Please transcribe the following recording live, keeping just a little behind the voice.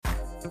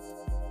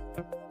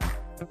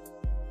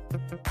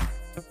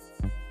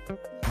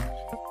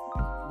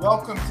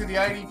Welcome to the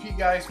IDP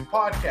Guys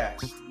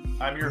podcast.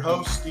 I'm your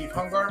host, Steve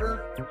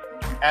Hungarter,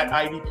 at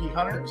IDP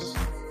Hunters.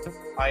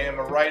 I am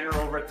a writer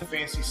over at the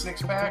Fancy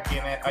Six Pack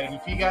and at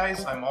IDP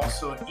Guys. I'm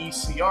also an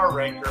ECR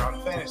ranker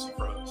on Fantasy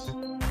Pros.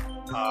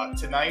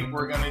 Tonight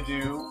we're going to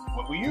do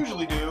what we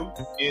usually do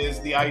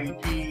is the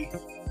IDP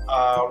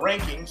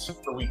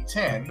rankings for week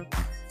 10.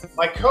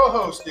 My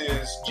co-host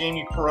is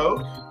Jamie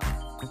Perogue,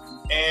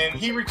 and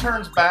he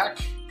returns back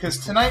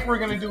because tonight we're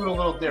going to do it a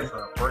little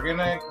different. We're going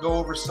to go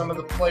over some of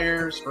the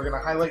players. We're going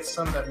to highlight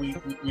some that we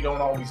don't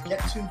always get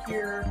to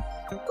here.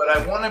 But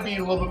I want to be a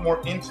little bit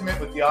more intimate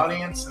with the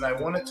audience, and I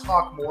want to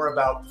talk more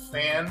about the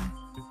fan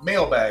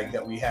mailbag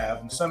that we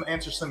have and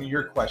answer some of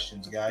your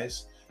questions,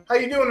 guys. How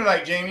you doing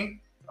tonight, Jamie?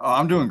 Oh,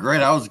 I'm doing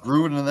great. I was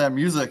grooving to that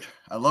music.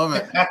 I love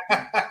it.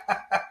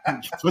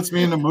 It puts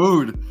me in the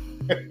mood.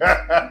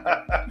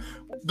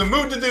 The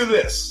mood to do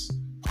this.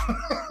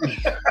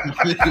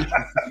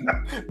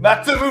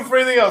 Not the mood for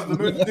anything else. The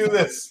mood to do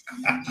this.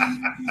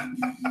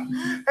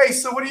 Hey,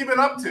 so what have you been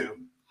up to?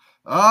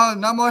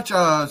 Not much.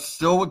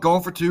 Still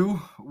going for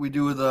 2. We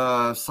do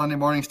the Sunday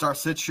morning start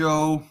sit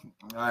show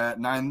at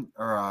 9,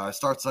 or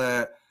starts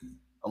at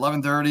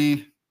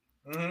 11:30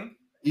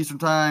 Eastern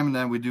time, and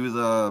then we do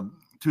the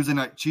Tuesday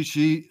night cheat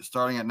sheet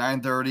starting at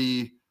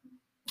 9:30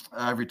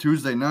 every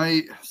Tuesday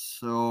night.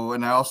 So,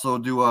 and I also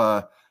do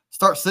a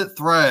start sit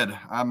thread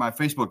on my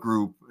Facebook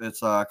group. It's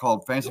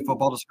called Fantasy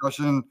Football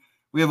Discussion.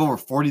 We have over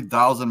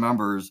 40,000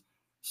 members.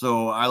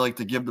 So I like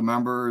to give the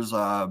members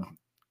kind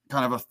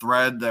of a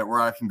thread where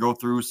I can go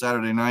through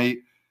Saturday night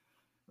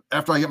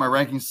after I get my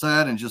rankings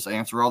set and just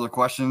answer all the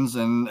questions.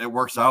 And it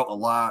works out a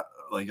lot.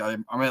 Like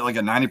I'm at like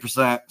a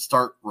 90%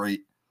 start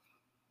rate.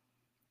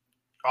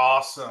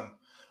 Awesome.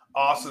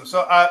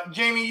 So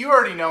Jamie, you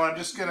already know, I'm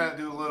just going to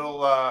do a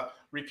little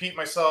repeat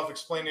myself,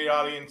 explain to the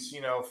audience,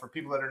 for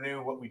people that are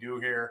new, what we do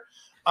here.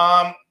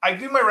 I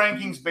do my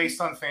rankings based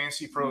on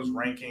Fantasy Pros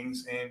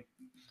rankings. And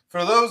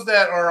for those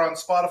that are on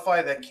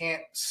Spotify that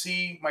can't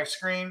see my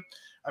screen,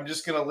 I'm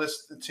just going to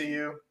list it to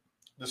you.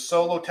 The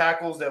solo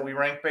tackles that we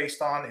rank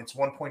based on, it's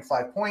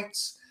 1.5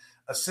 points.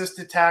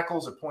 Assisted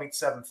tackles are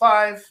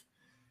 0.75.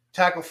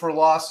 Tackle for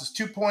loss is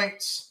 2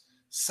 points.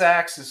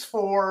 Sacks is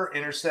 4.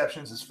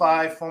 Interceptions is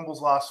 5.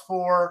 Fumbles lost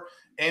 4.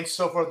 And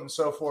so forth and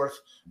so forth.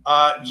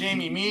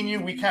 Jamie, me and you,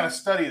 we kind of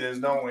study this,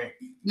 don't we?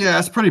 Yeah,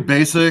 it's pretty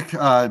basic,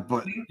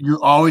 but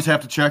you always have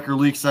to check your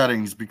league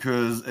settings,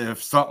 because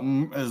if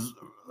something is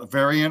a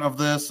variant of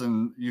this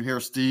and you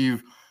hear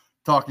Steve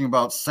talking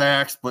about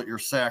sacks, but your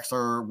sacks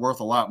are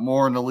worth a lot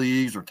more in the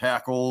leagues, or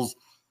tackles,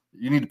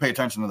 you need to pay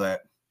attention to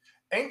that.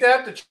 Ain't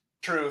that the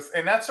truth?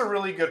 And that's a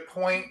really good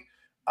point.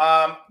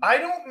 I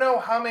don't know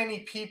how many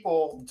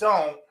people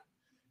don't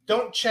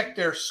check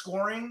their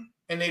scoring,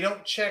 and they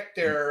don't check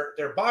their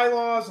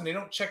bylaws, and they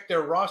don't check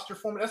their roster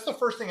format. That's the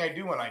first thing I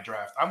do when I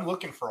draft. I'm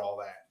looking for all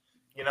that.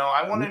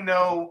 I want to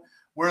know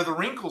where the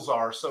wrinkles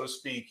are, so to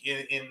speak,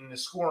 in the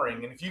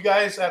scoring. And if you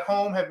guys at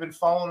home have been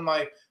following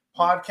my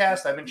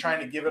podcast, I've been trying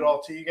to give it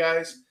all to you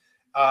guys.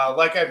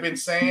 Like I've been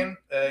saying,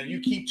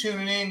 you keep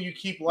tuning in, you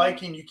keep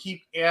liking, you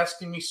keep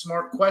asking me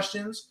smart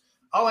questions.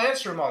 I'll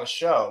answer them on the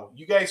show.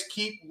 You guys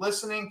keep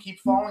listening, keep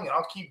following, and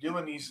I'll keep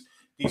doing these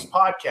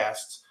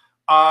podcasts.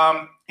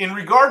 In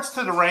regards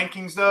to the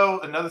rankings, though,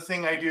 another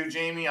thing I do,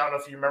 Jamie, I don't know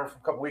if you remember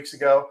from a couple weeks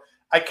ago,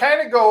 I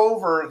kind of go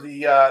over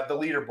the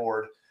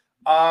leaderboard.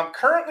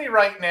 Currently,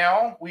 right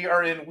now, we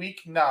are in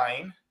week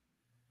 9.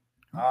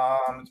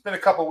 It's been a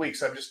couple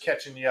weeks. I'm just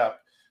catching you up.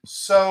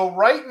 So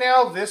right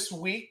now, this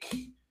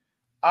week,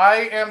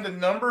 I am the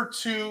number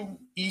 2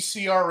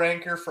 ECR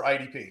ranker for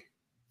IDP.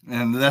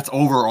 And that's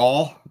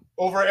overall?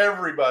 Over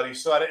everybody.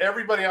 So out of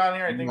everybody on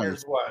here, I think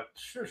there's what?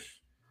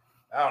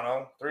 I don't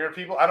know, 300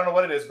 people. I don't know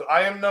what it is, but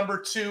I am number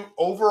 2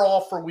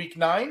 overall for week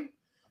 9.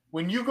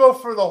 When you go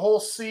for the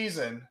whole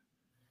season,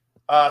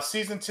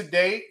 season to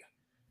date,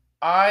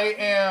 I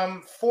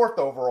am 4th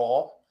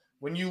overall.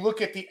 When you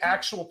look at the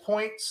actual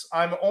points,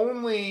 I'm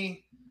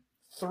only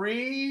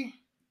 4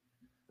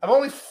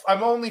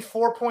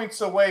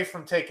 points away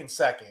from taking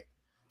 2nd.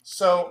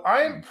 So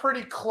I am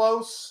pretty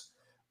close.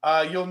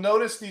 You'll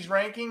notice these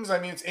rankings. I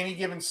mean, it's any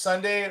given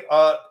Sunday.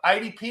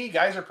 IDP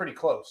guys are pretty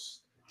close.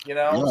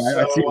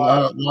 I see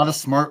a lot of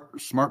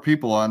smart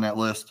people on that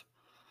list.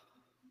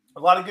 A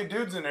lot of good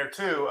dudes in there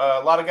too.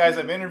 A lot of guys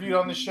I've interviewed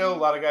on the show. A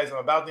lot of guys I'm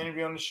about to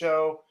interview on the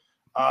show.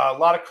 A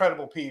lot of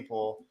credible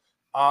people.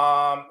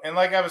 And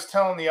like I was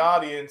telling the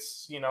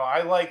audience,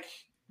 I like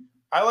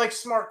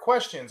smart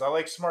questions. I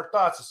like smart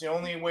thoughts. It's the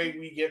only way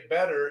we get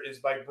better is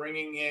by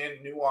bringing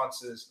in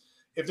nuances.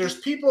 If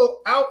there's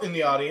people out in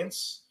the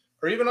audience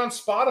or even on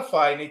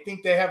Spotify, and they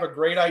think they have a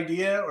great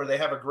idea or they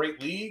have a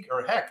great league,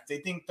 or heck, they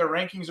think their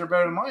rankings are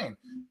better than mine,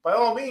 by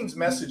all means,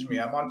 message me.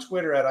 I'm on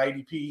Twitter at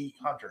IDP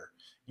Hunter.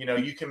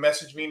 You can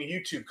message me in the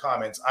YouTube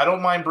comments. I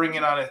don't mind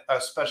bringing on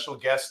a special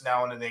guest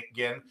now and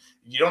again.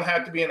 You don't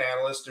have to be an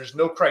analyst. There's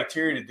no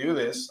criteria to do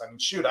this. I mean,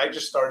 shoot, I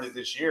just started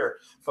this year.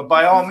 But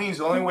by all means,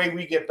 the only way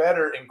we get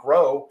better and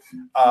grow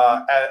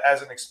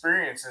as an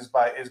experience is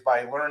by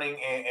learning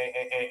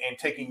and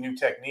taking new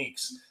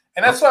techniques.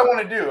 And that's what I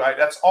want to do.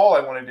 That's all I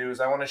want to do is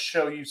I want to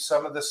show you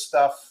some of the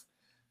stuff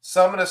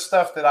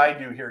that I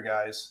do here,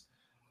 guys.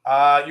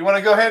 You want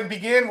to go ahead and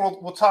begin?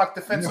 We'll talk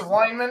defensive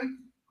linemen.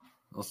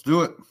 Let's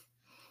do it.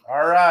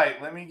 All right,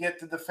 let me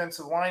get the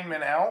defensive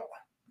lineman out,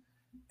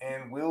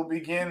 and we'll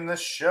begin the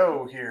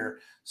show here.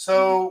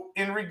 So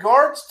in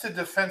regards to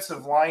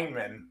defensive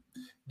linemen,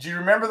 do you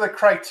remember the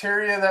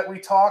criteria that we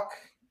talk?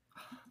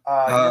 You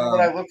know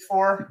what I look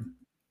for?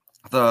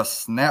 The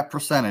snap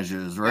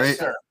percentages, right? Yes,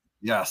 sir.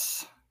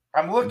 Yes.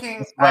 I'm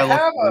looking. I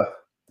have a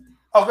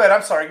 – oh, good.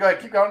 I'm sorry. Go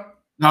ahead. Keep going.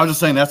 No, I was just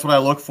saying that's what I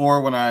look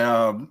for when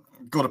I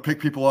go to pick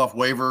people off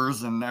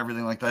waivers and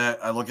everything like that.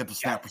 I look at the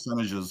snap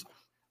percentages.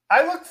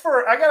 I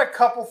got a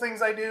couple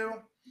things I do.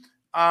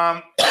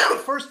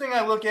 First thing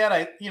I look at,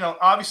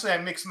 obviously I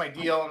mix my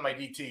DL and my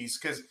DTs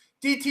because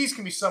DTs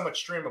can be somewhat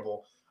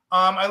streamable.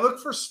 I look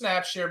for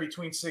snap share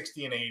between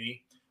 60 and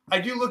 80. I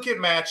do look at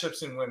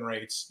matchups and win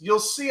rates. You'll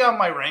see on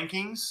my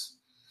rankings,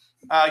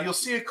 you'll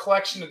see a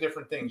collection of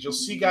different things. You'll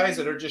see guys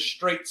that are just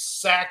straight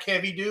sack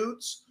heavy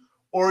dudes,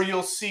 or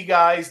you'll see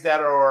guys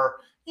that are,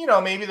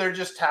 maybe they're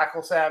just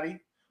tackle savvy.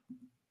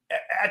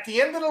 At the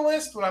end of the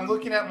list, when I'm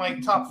looking at my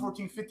top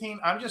 14,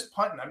 15, I'm just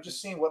punting. I'm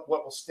just seeing what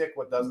will stick,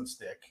 what doesn't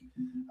stick.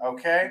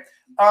 Okay.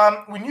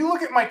 When you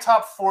look at my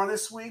top 4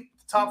 this week,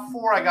 top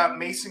 4, I got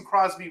Mason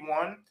Crosby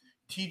 1,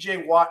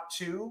 TJ Watt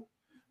 2,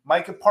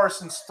 Micah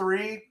Parsons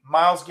 3,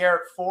 Myles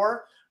Garrett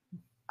 4.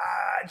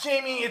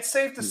 Jamie, it's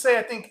safe to say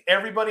I think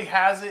everybody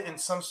has it in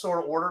some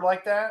sort of order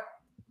like that.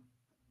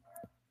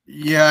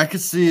 Yeah, I could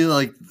see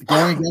like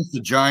going against the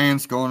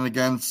Giants, going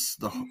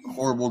against the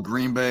horrible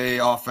Green Bay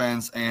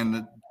offense and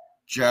the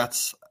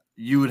Jets,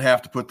 you would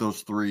have to put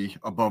those 3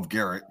 above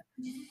Garrett.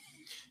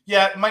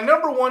 Yeah, my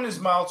number 1 is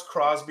Myles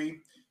Crosby.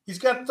 He's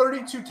got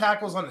 32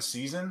 tackles on the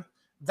season.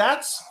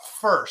 That's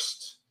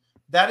first.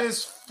 That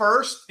is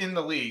first in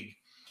the league.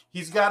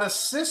 He's got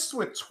assists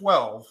with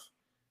 12.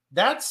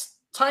 That's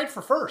tied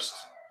for first.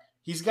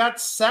 He's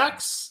got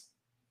sacks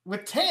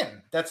with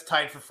 10. That's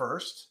tied for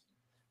first.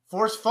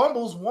 Forced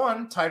fumbles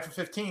 1, tied for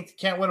 15th.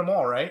 Can't win them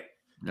all, right?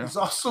 Yeah. He's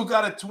also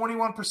got a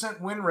 21%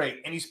 win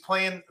rate, and he's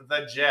playing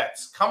the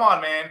Jets. Come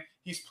on, man.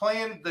 He's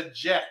playing the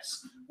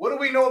Jets. What do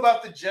we know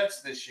about the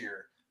Jets this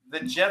year? The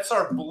Jets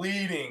are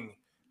bleeding.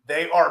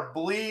 They are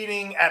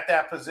bleeding at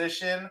that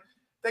position.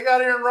 They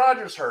got Aaron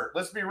Rodgers hurt.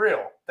 Let's be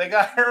real. They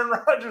got Aaron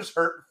Rodgers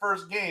hurt the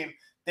first game.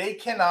 They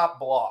cannot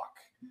block.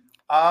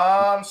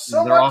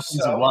 Their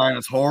offensive line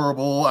is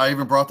horrible. I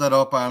even brought that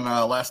up on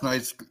last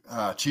night's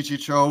Chi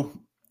show.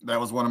 That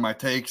was one of my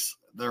takes.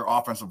 Their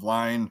offensive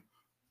line,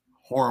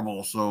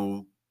 horrible.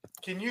 So,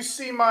 can you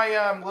see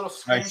my little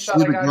screenshot? I see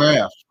the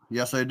graph.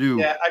 Yes, I do.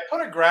 Yeah, I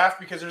put a graph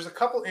because there's a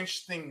couple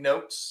interesting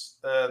notes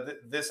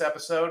this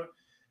episode.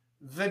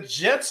 The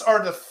Jets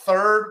are the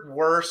 3rd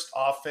worst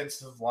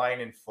offensive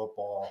line in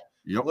football.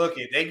 Yep. Look,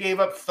 they gave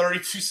up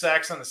 32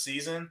 sacks on the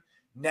season.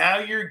 Now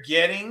you're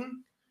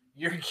getting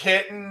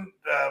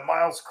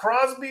Myles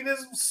Crosby.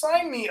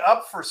 Sign me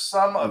up for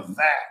some of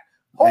that.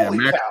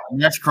 Holy cow.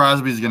 Max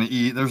Crosby's going to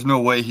eat. There's no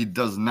way he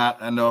does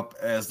not end up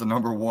as the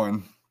number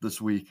 1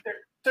 this week.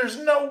 There's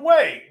no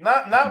way.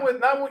 Not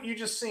what you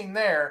just seen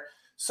there.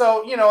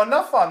 So,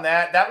 enough on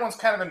that. That one's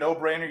kind of a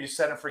no-brainer. You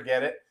set and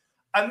forget it.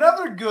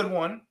 Another good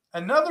one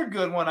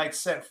I'd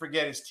set and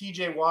forget is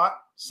TJ Watt,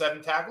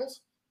 7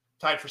 tackles,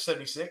 tied for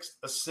 76th.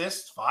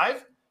 Assists,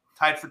 5,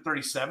 tied for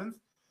 37th.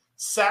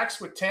 Sacks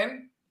with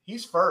 10,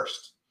 he's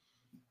first.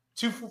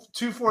 Two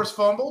forced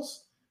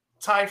fumbles,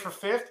 tied for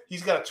 5th.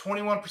 He's got a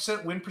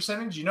 21% win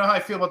percentage. You know how I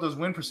feel about those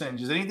win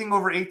percentages. Anything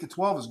over 8 to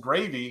 12 is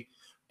gravy.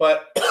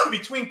 But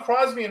between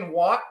Crosby and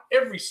Watt,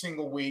 every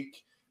single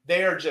week,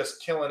 they are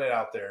just killing it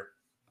out there.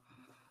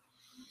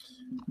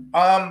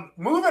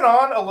 Moving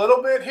on a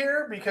little bit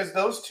here, because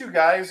those 2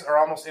 guys are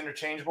almost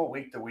interchangeable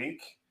week to week.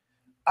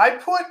 I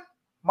put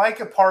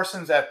Micah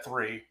Parsons at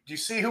 3. Do you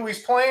see who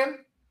he's playing?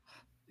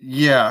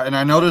 Yeah, and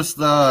I noticed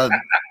the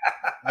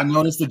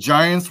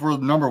Giants were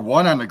number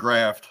 1 on the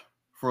draft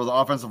for the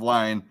offensive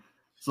line.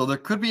 So there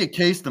could be a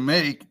case to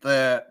make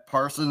that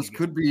Parsons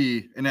could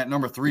be in that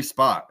number 3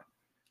 spot.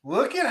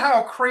 Look at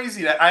how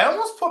crazy that. I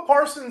almost put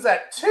Parsons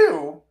at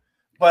 2,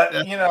 but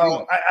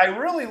I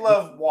really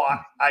love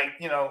Watt.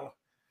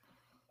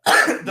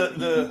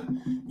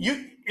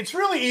 It's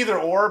really either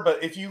or,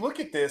 but if you look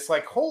at this,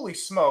 like, holy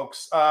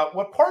smokes,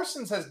 what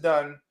Parsons has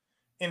done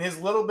in his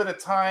little bit of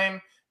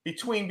time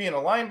between being a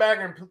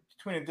linebacker and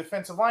between a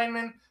defensive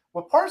lineman,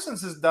 what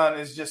Parsons has done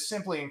is just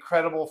simply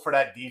incredible for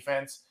that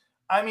defense.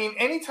 I mean,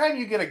 anytime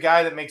you get a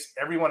guy that makes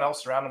everyone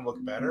else around him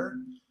look better,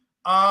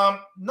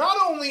 Not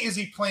only is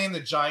he playing the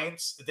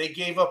Giants, they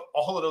gave up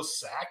all of those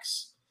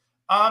sacks.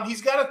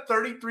 He's got a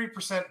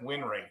 33%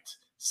 win rate,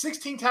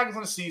 16 tackles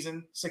in the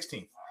season,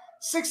 16th.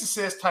 6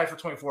 assists, tied for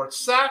 24th.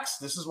 Sacks,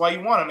 this is why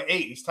you want him,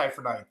 8. He's tied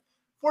for 9th.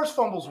 Forced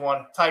fumbles,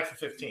 1, tied for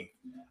 15th.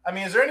 I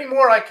mean, is there any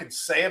more I could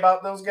say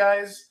about those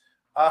guys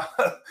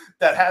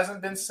that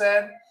hasn't been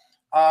said?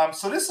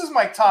 So this is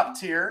my top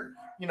tier.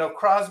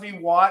 Crosby,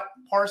 Watt,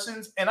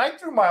 Parsons, and I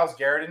threw Myles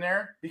Garrett in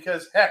there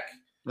because, heck.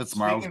 That's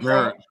Myles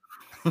Garrett.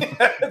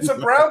 It's a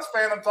Browns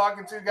fan I'm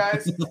talking to,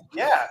 guys.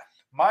 Yeah,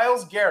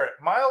 Myles Garrett.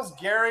 Myles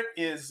Garrett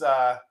is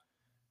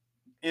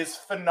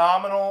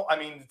phenomenal. I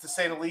mean, to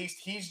say the least,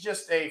 he's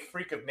just a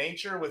freak of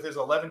nature with his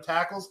 11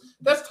 tackles.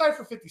 That's tied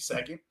for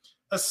 52nd.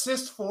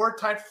 Assist 4,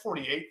 tied for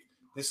 48th.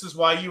 This is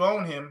why you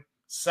own him.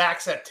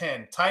 Sacks at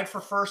 10, tied for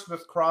first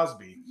with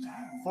Crosby.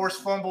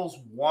 Forced fumbles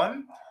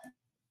 1,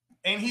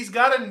 and he's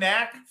got a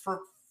knack for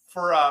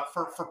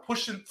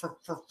punching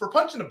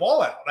the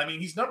ball out. I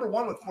mean, he's number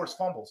 1 with forced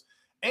fumbles.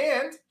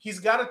 And he's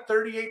got a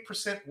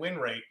 38% win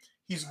rate.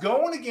 He's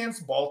going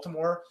against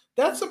Baltimore.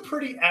 That's a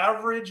pretty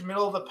average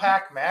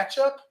middle-of-the-pack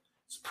matchup.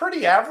 It's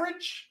pretty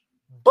average.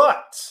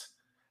 But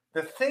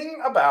the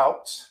thing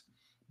about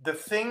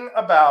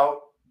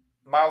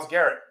Myles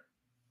Garrett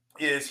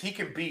is he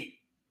can beat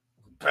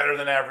better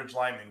than average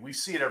linemen. We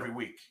see it every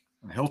week.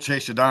 He'll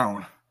chase you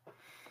down.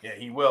 Yeah,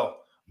 he will.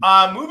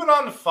 Moving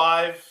on to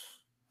 5,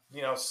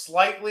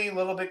 slightly a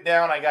little bit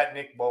down, I got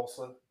Nick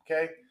Bosa,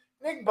 okay?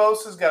 Nick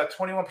Bosa's got a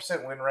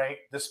 21% win rate,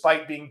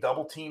 despite being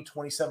double-teamed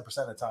 27%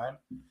 of the time.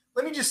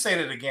 Let me just say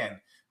that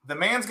again. The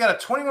man's got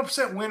a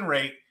 21% win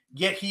rate,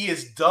 yet he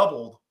is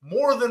doubled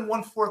more than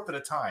 1/4 of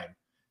the time.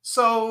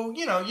 So,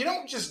 you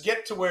don't just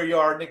get to where you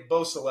are Nick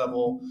Bosa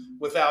level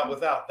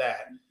without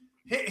that.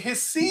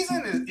 His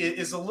season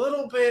is a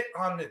little bit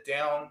on the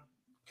down,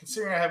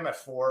 considering I have him at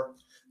 4.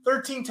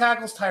 13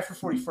 tackles, tied for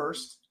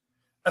 41st.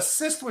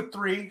 Assist with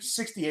 3,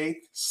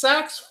 68th.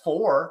 Sacks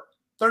 4,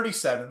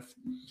 37th.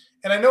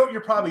 And I know what you're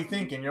probably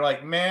thinking. You're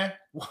like, man,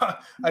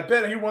 I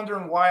bet you're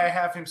wondering why I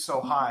have him so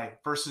high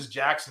versus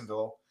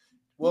Jacksonville.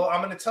 Well,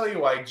 I'm going to tell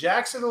you why.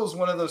 Jacksonville is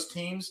one of those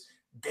teams,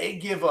 they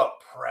give up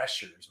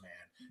pressures, man.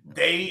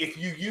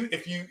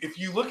 If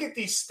you look at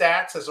these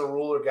stats as a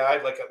rule or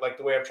guide, like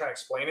the way I'm trying to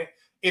explain it,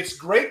 it's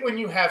great when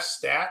you have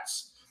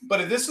stats,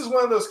 but this is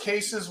one of those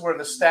cases where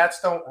the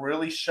stats don't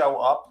really show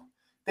up.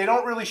 They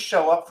don't really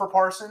show up for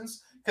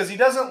Parsons because he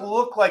doesn't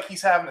look like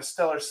he's having a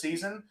stellar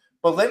season.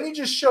 But let me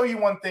just show you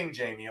one thing,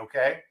 Jamie,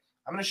 okay?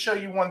 I'm going to show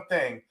you one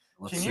thing.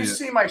 Can you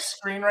see my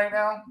screen right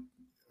now?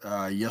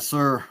 Yes,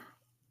 sir.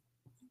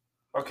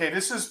 Okay,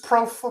 this is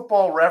Pro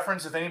Football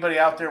Reference. If anybody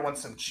out there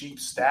wants some cheap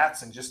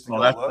stats and just to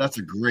look. That's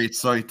a great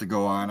site to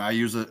go on. I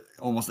use it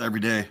almost every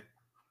day.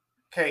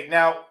 Okay,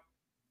 now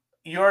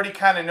you already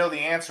kind of know the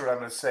answer what I'm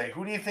going to say.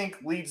 Who do you think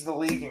leads the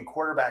league in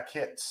quarterback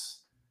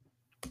hits?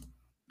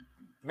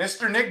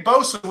 Mr. Nick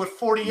Bosa with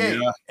 48.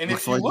 Yeah, and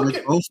if you look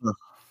at Bosa.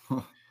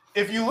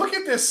 If you look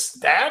at this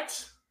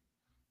stat,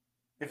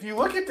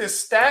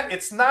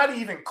 it's not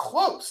even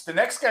close. The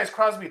next guy's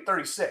Crosby at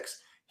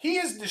 36. He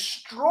is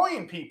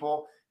destroying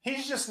people.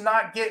 He's just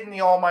not getting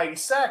the almighty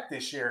sack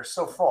this year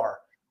so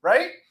far,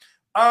 right?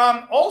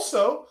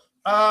 Also,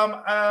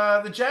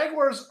 the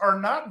Jaguars are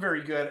not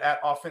very good at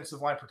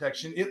offensive line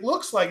protection. It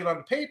looks like it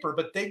on paper,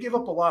 but they give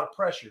up a lot of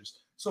pressures.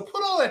 So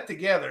put all that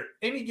together,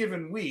 any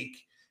given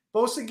week,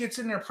 Bosa gets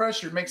in there,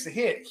 pressure, makes a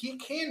hit. He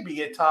can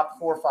be a top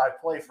 4 or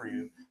 5 play for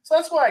you. So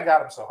that's why I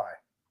got him so high.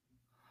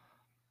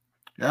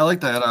 Yeah, I like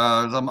that.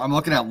 I'm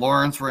looking at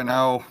Lawrence right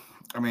now.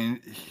 I mean,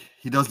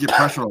 he does get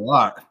pressured a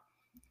lot.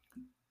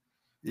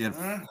 Yeah,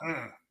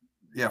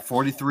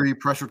 43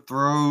 pressured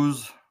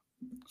throws.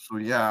 So,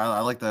 yeah,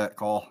 I like that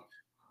call.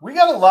 We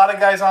got a lot of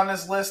guys on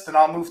this list, and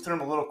I'll move through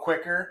them a little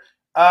quicker.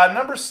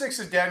 Number 6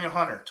 is Daniel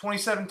Hunter,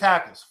 27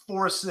 tackles,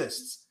 4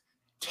 assists,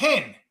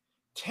 27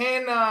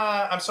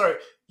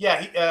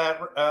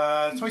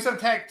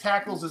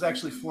 tackles is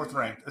actually 4th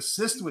ranked.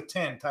 Assist with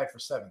 10, tied for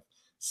 7th.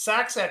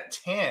 Sacks at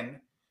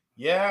 10.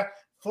 Yeah.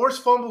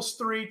 Forced fumbles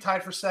 3,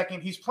 tied for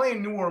 2nd. He's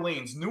playing New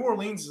Orleans. New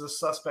Orleans is a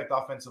suspect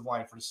offensive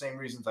line for the same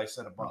reasons I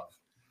said above.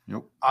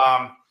 Yep.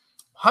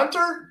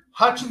 Hunter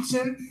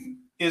Hutchinson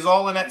is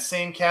all in that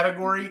same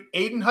category.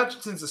 Aiden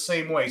Hutchinson's the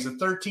same way. He's a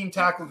 13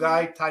 tackle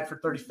guy, tied for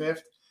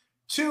 35th.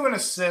 2 in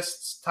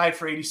assists, tied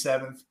for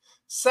 87th.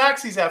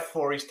 Sacks, he's at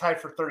 4. He's tied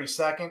for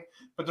 32nd.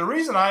 But the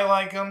reason I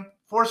like him,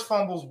 forced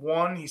fumbles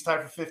 1. He's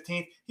tied for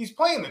 15th. He's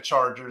playing the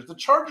Chargers. The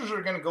Chargers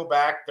are going to go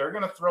back. They're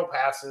going to throw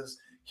passes.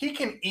 He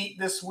can eat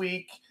this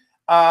week.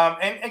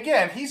 And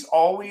again, he's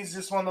always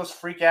just one of those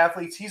freak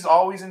athletes. He's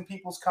always in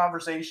people's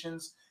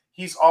conversations.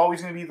 He's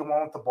always going to be the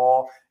one with the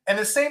ball. And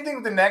the same thing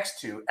with the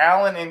next two,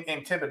 Allen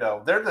and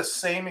Thibodeau. They're the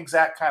same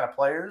exact kind of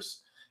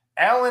players.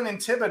 Allen and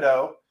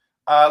Thibodeau,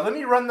 let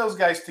me run those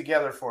guys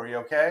together for you,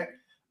 okay?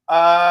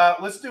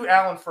 Let's do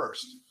Allen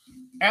first.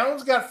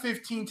 Allen's got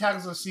 15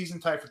 tackles in the season,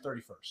 tied for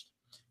 31st.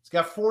 He's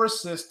got 4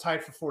 assists,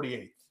 tied for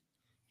 48th.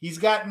 He's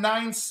got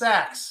 9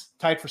 sacks,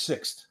 tied for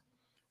 6th.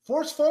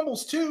 Forced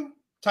fumbles 2,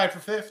 tied for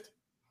 5th.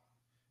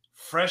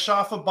 fresh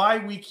off a bye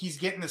week, he's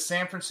getting the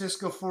San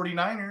Francisco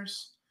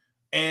 49ers.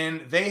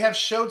 And they have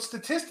showed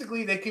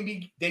statistically they can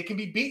be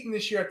beaten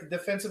this year at the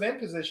defensive end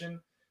position.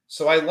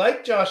 So I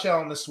like Josh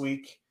Allen this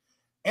week.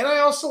 And I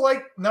also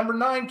like number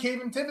 9,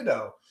 Kayvon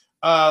Thibodeau.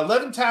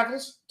 11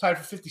 tackles, tied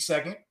for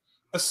 52nd.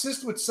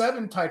 Assist with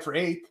 7, tied for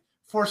 8th.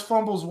 Forced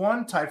fumbles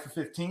 1, tied for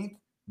 15th.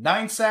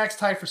 9 sacks,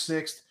 tied for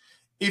 6th.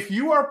 If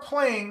you are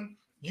playing,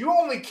 you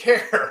only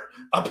care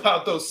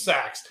about those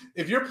sacks.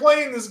 If you're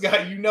playing this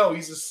guy, you know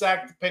he's a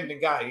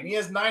sack-dependent guy. And he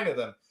has 9 of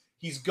them.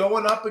 He's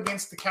going up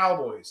against the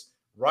Cowboys.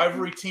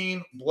 Rivalry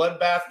team,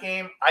 bloodbath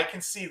game. I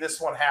can see this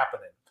one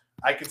happening.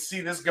 I can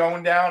see this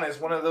going down as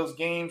one of those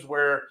games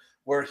where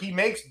he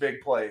makes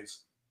big plays.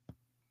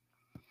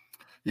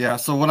 Yeah,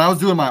 so when I was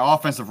doing my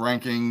offensive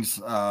rankings,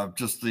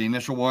 just the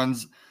initial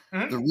ones,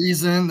 the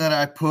reason that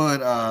I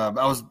put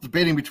I was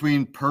debating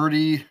between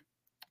Purdy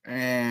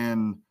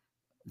and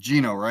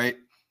Geno, right?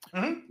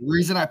 The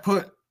reason I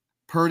put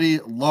Purdy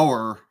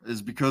lower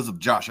is because of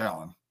Josh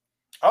Allen.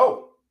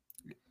 Oh,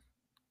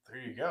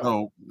 there you go.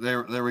 So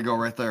there we go,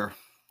 right there.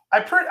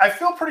 I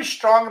feel pretty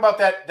strong about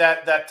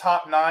that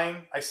top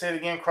 9. I say it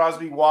again: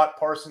 Crosby, Watt,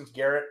 Parsons,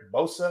 Garrett,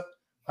 Bosa,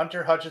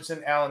 Hunter,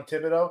 Hutchinson, Allen,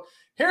 Thibodeau.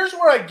 Here's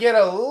where I get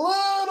a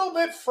little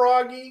bit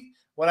froggy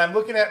when I'm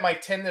looking at my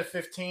 10 to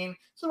 15. This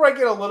is where I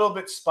get a little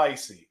bit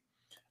spicy.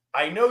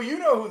 I know you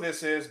know who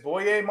this is,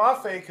 Boye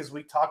Mafe, because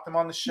we talked him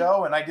on the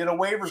show, and I did a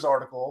waivers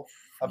article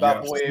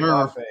about Boye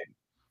Mafe.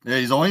 Yeah,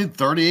 he's only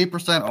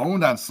 38%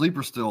 owned on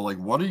Sleeper still. Like,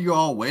 what are you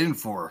all waiting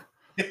for?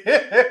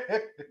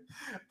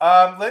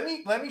 Let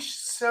me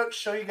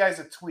show you guys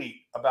a tweet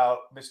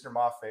about Mr.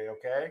 Mafe,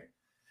 okay?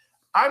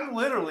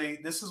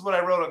 This is what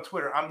I wrote on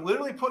Twitter. I'm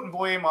literally putting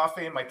Boye Mafe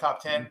in my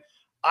top 10.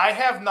 I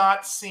have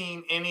not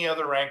seen any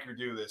other ranker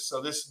do this.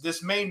 So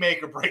this may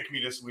make or break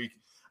me this week.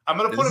 I'm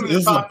going to put him in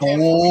the top 10. This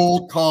is a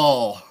bold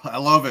call. I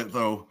love it,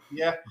 though.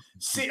 Yeah.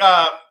 See,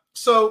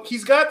 so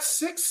he's got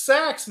 6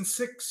 sacks in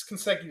 6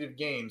 consecutive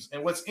games.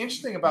 And what's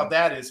interesting about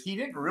that is he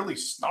didn't really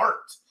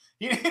start.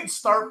 He didn't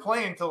start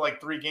playing until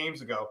like 3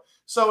 games ago.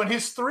 So in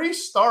his 3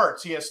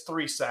 starts, he has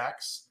 3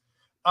 sacks.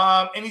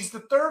 And he's the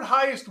 3rd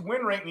highest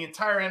win rate in the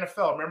entire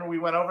NFL. Remember we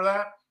went over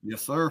that?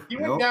 Yes, sir. He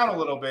went down a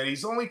little bit.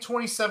 He's only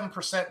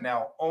 27%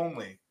 now,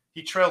 only.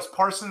 He trails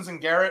Parsons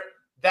and Garrett.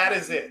 That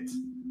is it.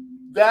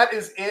 That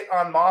is it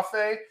on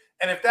Mafe.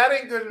 And if that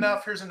ain't good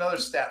enough, here's another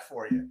stat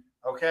for you,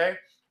 okay?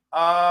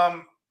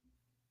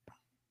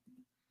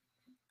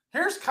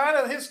 Here's kind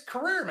of his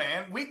career,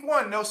 man. Week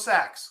 1, no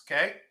sacks,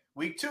 okay?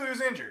 Week 2, he was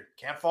injured.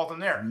 Can't fault him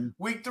there.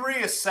 Week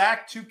 3, a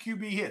sack, 2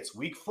 QB hits.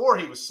 Week 4,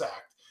 he was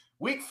sacked.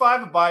 Week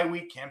 5, a bye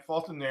week. Can't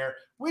fault him there.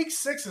 Week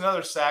 6,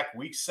 another sack.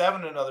 Week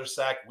 7, another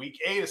sack. Week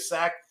 8, a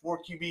sack, 4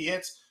 QB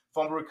hits,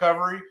 fumble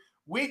recovery.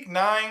 Week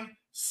 9,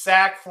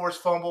 sack,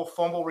 forced fumble,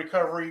 fumble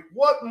recovery.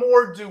 What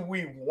more do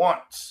we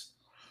want?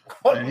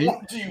 What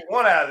more do you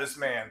want out of this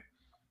man?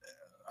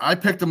 I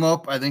picked him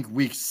up, I think,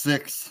 week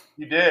 6.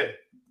 You did.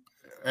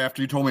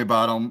 After you told me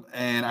about him,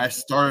 and I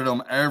started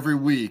him every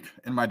week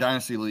in my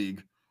Dynasty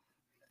League.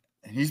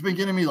 And he's been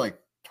getting me like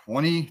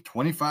 20,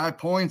 25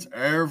 points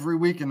every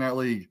week in that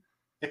league.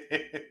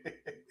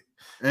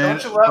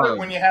 Don't you love it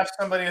when you have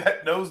somebody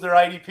that knows their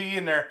IDP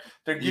and they're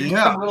giving you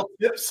them little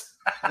tips?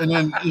 And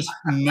then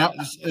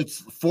it's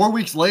 4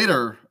 weeks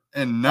later,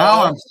 and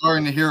now I'm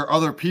starting to hear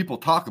other people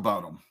talk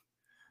about him.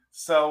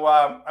 So,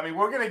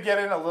 we're going to get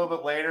in a little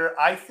bit later.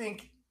 I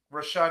think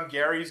Rashawn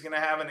Gary is going to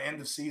have an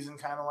end of season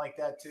kind of like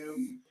that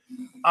too.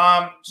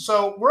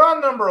 So we're on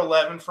number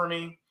 11 for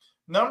me.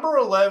 Number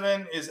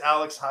 11 is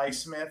Alex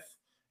Highsmith.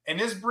 And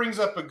this brings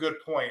up a good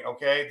point,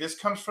 okay? This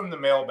comes from the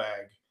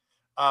mailbag.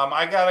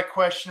 I got a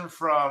question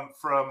from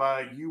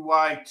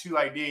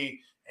UI2ID,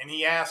 and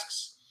he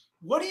asks,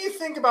 what do you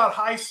think about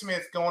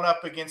Highsmith going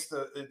up against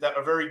a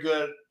very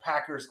good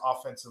Packers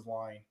offensive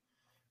line?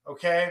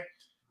 Okay?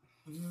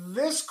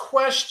 This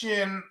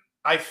question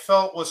I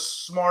felt was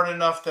smart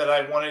enough that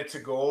I wanted to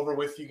go over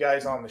with you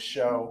guys on the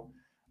show.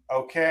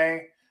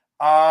 Okay?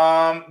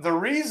 The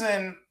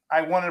reason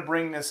I want to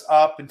bring this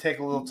up and take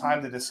a little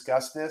time to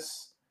discuss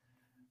this,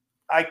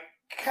 I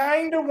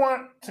kind of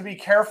want to be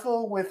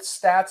careful with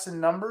stats and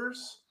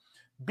numbers.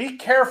 Be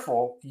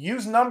careful.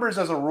 Use numbers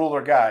as a rule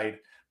or guide.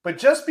 But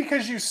just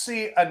because you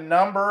see a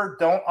number,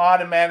 don't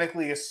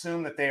automatically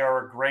assume that they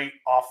are a great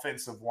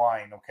offensive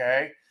line,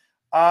 okay?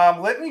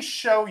 Let me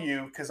show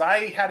you, because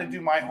I had to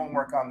do my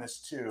homework on this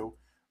too.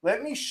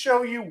 Let me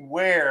show you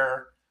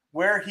where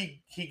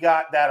he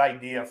got that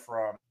idea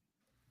from.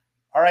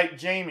 All right,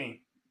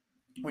 Jamie,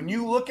 when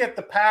you look at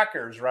the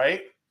Packers,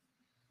 right?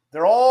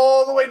 They're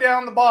all the way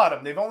down the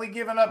bottom. They've only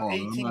given up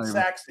 18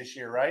 sacks this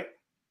year, right?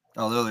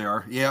 Oh, there they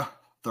are. Yeah,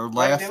 they're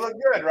last. Right? They look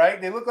good,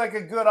 right? They look like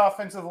a good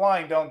offensive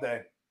line, don't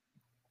they?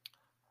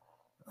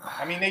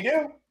 I mean, they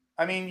do.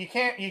 I mean, you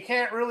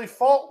can't really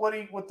fault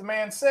what the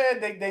man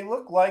said. They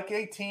look like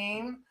a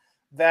team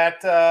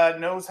that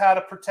knows how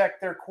to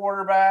protect their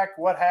quarterback,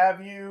 what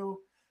have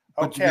you.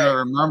 Okay. But you gotta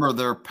remember,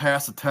 their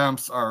pass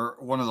attempts are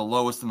one of the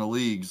lowest in the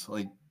leagues.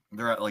 Like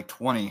they're at like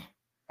 20.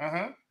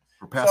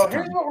 So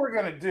here's what we're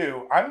gonna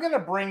do. I'm gonna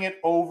bring it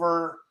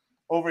over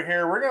over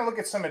here. We're going to look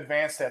at some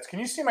advanced stats. Can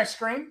you see my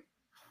screen?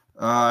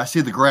 I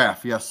see the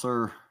graph. Yes,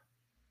 sir.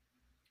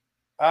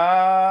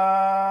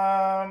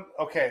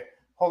 Okay,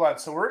 hold on.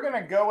 So we're going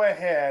to go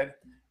ahead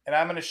and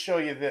I'm going to show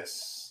you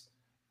this.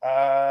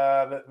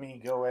 Let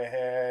me go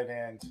ahead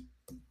and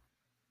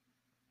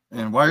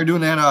while you're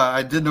doing that,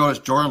 I did notice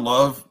Jordan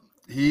Love.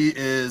 He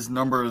is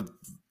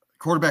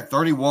quarterback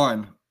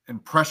 31 in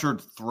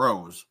pressured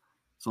throws.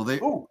 So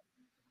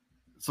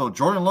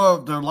Jordan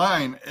Love, their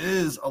line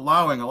is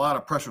allowing a lot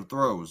of pressured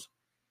throws.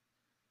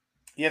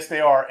 Yes, they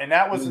are, and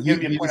that was going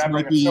to be a point I'm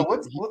bringing.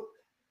 So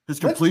his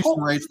completion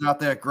rate's not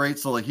that great,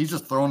 so he's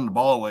just throwing the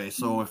ball away.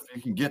 So if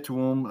you can get to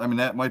him, I mean,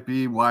 that might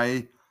be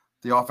why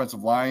the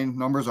offensive line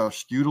numbers are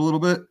skewed a little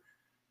bit.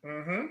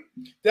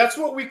 Mm-hmm. That's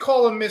what we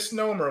call a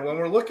misnomer. When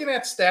we're looking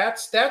at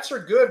stats are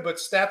good, but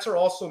stats are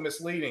also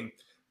misleading.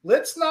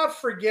 Let's not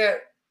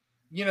forget,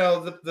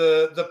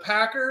 the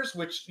Packers,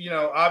 which,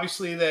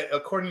 obviously that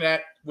according to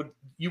that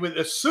you would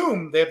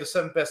assume they have the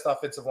 7th best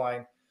offensive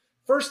line.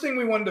 First thing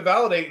we wanted to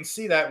validate and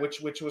see that,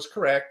 which was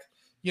correct.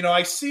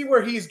 I see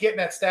where he's getting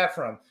that stat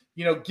from.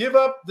 Give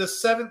up the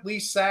 7th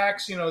least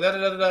sacks,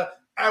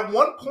 At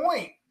one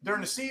point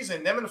during the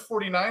season, them and the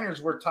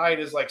 49ers were tied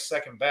as like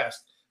 2nd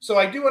best. So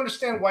I do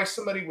understand why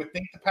somebody would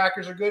think the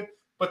Packers are good,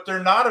 but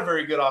they're not a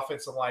very good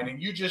offensive line.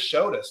 And you just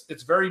showed us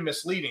it's very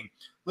misleading.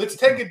 Let's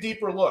take a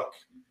deeper look.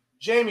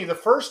 Jamie, the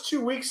first 2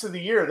 weeks of the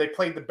year, they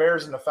played the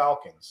Bears and the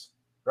Falcons,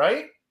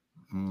 right?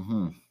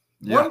 Mm-hmm.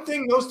 Yeah. One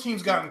thing those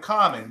teams got in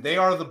common, they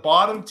are the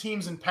bottom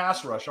teams in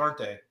pass rush, aren't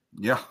they?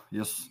 Yeah,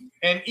 yes.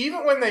 And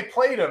even when they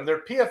played them, their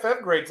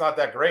PFF grade's not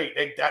that great.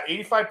 They got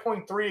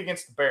 85.3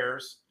 against the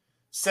Bears,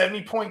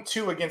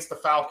 70.2 against the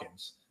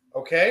Falcons,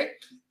 okay?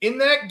 In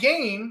that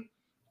game,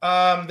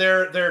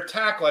 their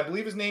tackle, I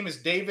believe his name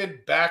is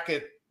David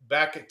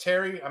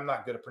Bakhtiari. I'm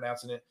not good at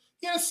pronouncing it.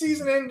 He had a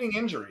season-ending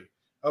injury.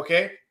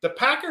 Okay, the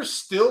Packers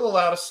still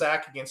allowed a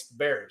sack against the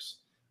Bears.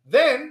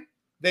 Then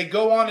they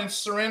go on and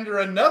surrender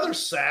another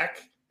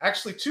sack,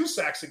 actually 2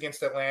 sacks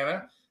against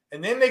Atlanta,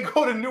 and then they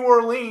go to New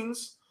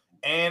Orleans,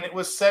 and it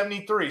was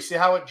 73. See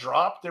how it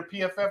dropped their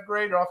PFF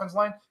grade, their offensive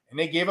line, and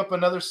they gave up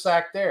another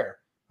sack there.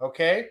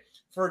 Okay,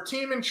 for a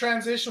team in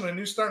transition with a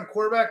new starting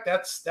quarterback,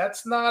 that's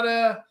not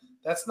a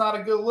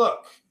good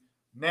look.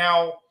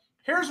 Now,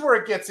 here's where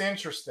it gets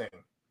interesting.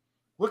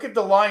 Look at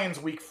the Lions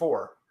week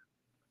 4.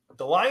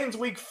 The Lions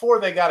week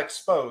 4, they got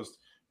exposed.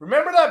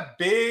 Remember that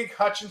big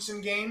Hutchinson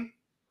game?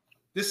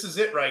 This is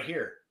it right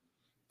here.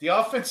 The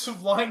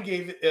offensive line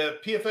gave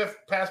PFF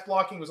pass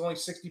blocking was only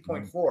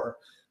 60.4.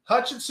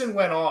 Hutchinson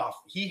went off.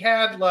 He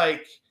had I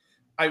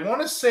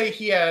want to say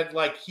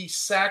he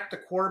sacked the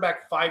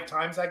quarterback 5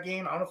 times that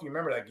game. I don't know if you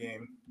remember that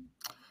game.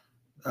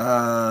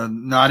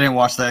 No, I didn't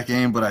watch that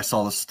game, but I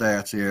saw the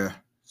stats. Yeah.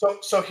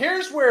 So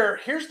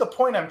here's the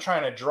point I'm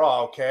trying to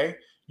draw. Okay,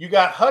 you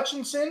got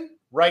Hutchinson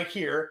right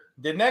here.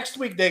 The next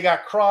week they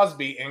got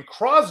Crosby, and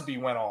Crosby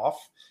went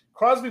off.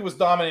 Crosby was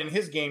dominant in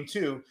his game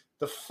too.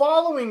 The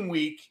following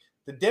week,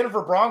 the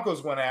Denver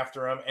Broncos went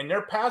after him, and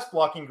their pass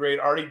blocking grade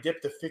already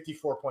dipped to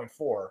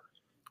 54.4.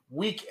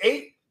 Week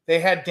 8, they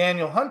had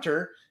Daniel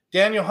Hunter.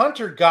 Daniel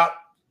Hunter got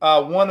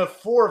 1 of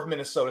 4 of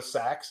Minnesota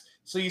sacks.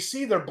 So you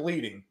see they're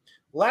bleeding.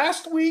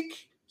 Last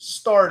week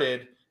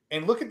started,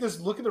 and look at this.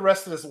 Look at the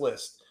rest of this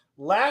list.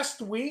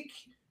 Last week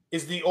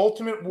is the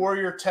ultimate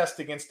warrior test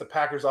against the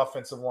Packers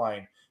offensive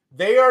line.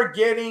 They are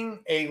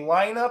getting a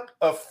lineup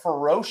of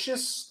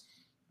ferocious,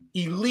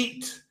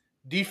 elite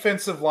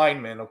defensive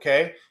linemen,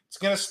 okay? It's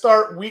going to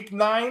start week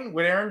 9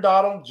 with Aaron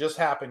Donald. Just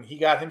happened. He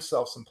got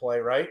himself some play,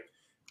 right?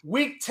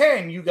 Week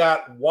 10, you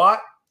got Watt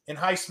and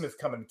Highsmith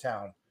coming to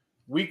town.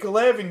 Week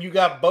 11, you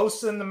got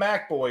Bosa and the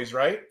Mac boys,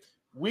 right?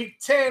 Week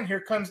 10, here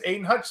comes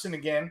Aiden Hutchinson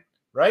again,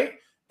 right?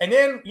 And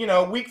then,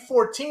 week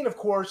 14, of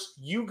course,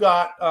 you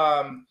got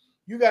Kayvon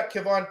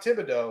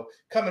Thibodeau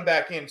coming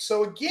back in.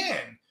 So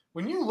again,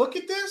 when you look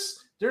at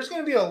this, there's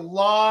going to be a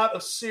lot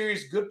of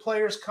serious good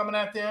players coming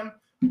at them.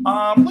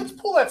 Let's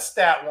pull that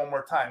stat one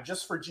more time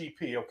just for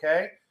GP,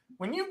 okay?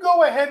 When you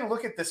go ahead and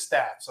look at the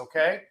stats,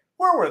 okay?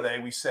 Where were they?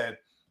 We said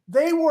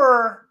they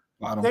were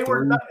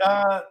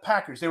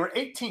Packers. They were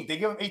 18. They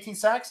give them 18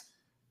 sacks.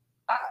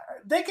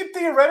 They could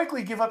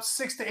theoretically give up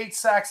 6 to 8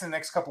 sacks in the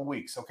next couple of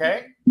weeks,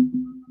 okay?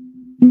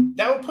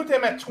 That would put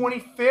them at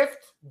 25th.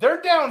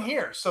 They're down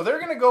here. So they're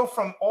going to go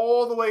from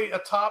all the way a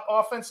top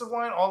offensive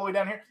line all the way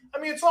down here. I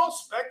mean, it's all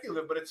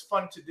speculative, but it's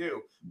fun to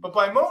do. But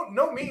by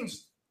no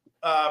means,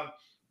 and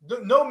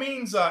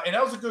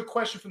that was a good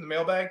question from the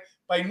mailbag,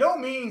 by no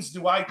means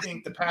do I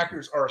think the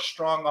Packers are a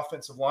strong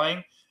offensive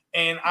line.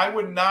 And I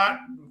would not,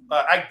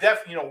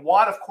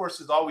 Watt, of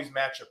course, is always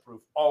matchup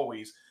proof,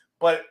 always.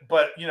 But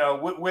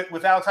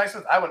with Alex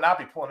Highsmith, I would not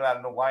be pulling it out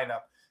of no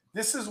lineup.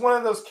 This is one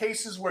of those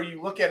cases where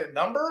you look at a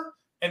number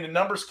and the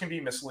numbers can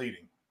be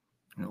misleading.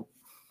 Nope.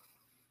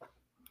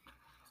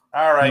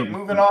 All right,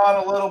 moving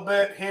on a little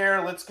bit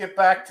here. Let's get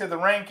back to the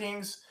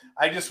rankings.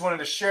 I just wanted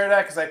to share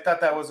that because I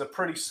thought that was a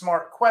pretty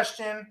smart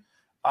question.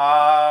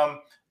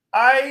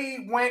 I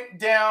went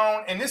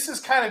down, and this is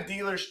kind of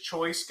dealer's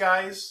choice,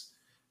 guys.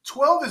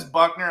 12 is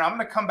Buckner. I'm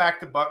going to come back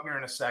to Buckner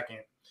in a second.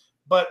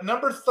 But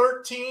number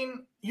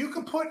 13, you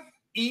can put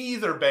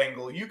either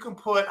Bengal. You can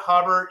put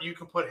Hubbard. You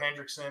can put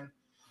Hendrickson.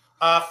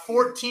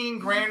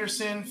 14,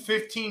 Granderson.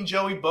 15,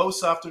 Joey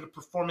Bosa after the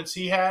performance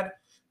he had.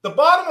 The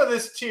bottom of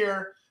this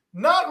tier,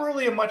 not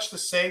really much to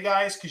say,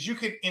 guys, because you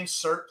could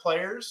insert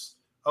players,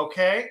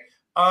 okay?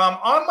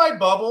 On my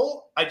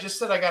bubble, I just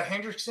said I got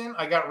Hendrickson.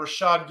 I got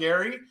Rashad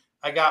Gary.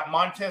 I got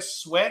Montez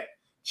Sweat,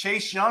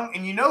 Chase Young.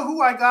 And you know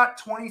who I got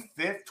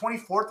 25th,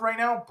 24th right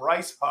now?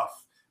 Bryce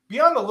Huff. Be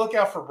on the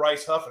lookout for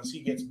Bryce Huff as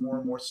he gets more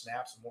and more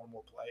snaps and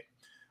more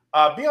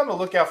play. Be on the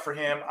lookout for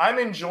him. I'm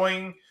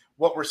enjoying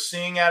what we're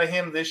seeing out of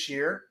him this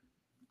year.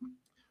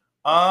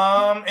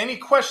 Any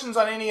questions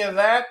on any of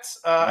that?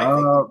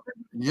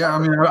 Yeah, I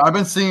mean, I've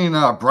been seeing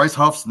Bryce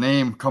Huff's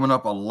name coming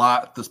up a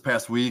lot this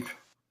past week,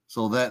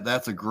 so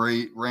that's a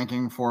great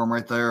ranking for him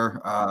right there.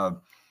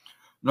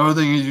 Another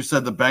thing is you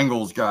said the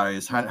Bengals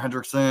guys,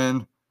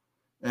 Hendrickson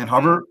and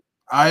Hubbard.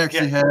 I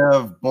actually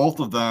have both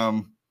of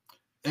them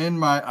in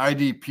my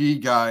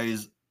IDP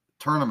guys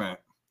tournament,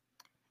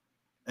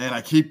 and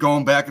I keep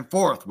going back and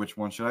forth. Which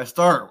one should I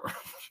start?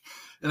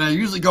 And I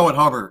usually go with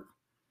Hubbard.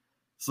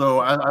 So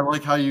I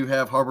like how you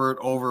have Hubbard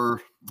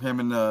over him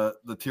in the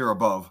tier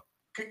above.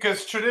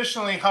 Because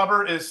traditionally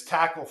Hubbard is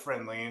tackle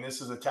friendly, and this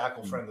is a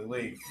tackle friendly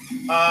league.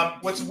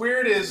 What's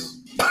weird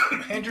is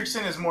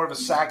Hendrickson is more of a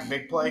sack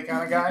big play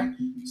kind of guy.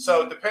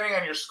 So depending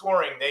on your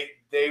scoring,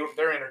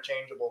 they're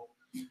interchangeable.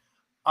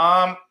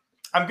 I'm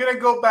gonna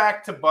go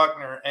back to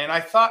Buckner, and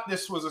I thought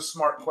this was a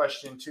smart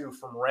question too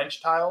from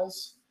Wrench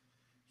Tiles.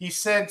 He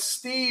said,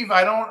 Steve,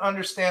 I don't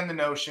understand the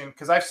notion,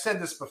 because I've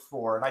said this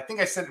before, and I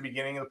think I said at the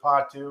beginning of the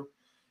pod too.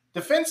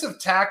 Defensive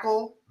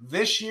tackle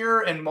this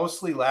year and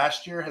mostly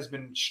last year has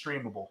been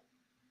streamable.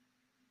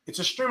 It's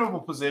a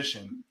streamable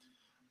position.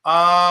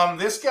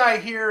 This guy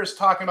here is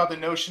talking about the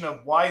notion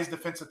of why is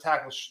defensive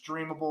tackle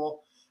streamable.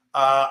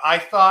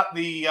 I thought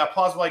the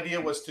plausible idea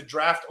was to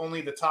draft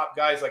only the top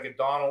guys like a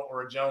Donald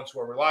or a Jones who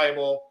are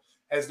reliable,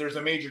 as there's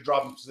a major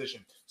drop in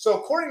position. So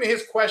according to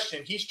his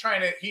question, he's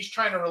trying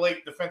to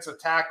relate defensive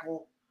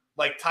tackle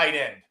like tight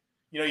end.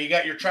 You know, you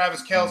got your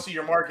Travis Kelce,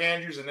 your Mark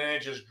Andrews, and then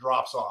it just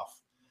drops off.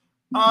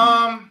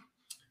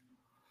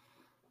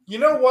 You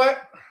know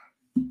what?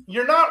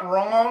 You're not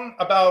wrong.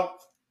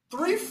 About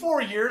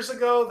 3-4 years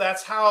ago,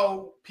 that's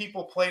how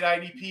people played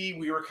IDP.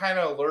 We were kind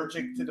of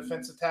allergic to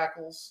defensive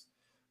tackles.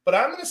 But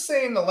I'm going to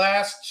say in the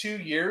last 2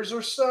 years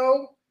or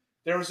so,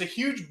 there was a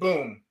huge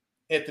boom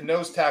at the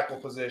nose tackle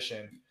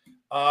position.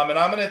 And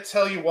I'm going to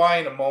tell you why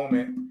in a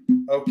moment,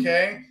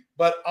 okay?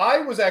 But I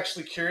was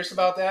actually curious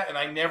about that, and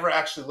I never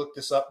actually looked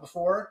this up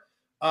before.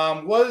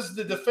 Was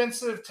the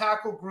defensive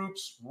tackle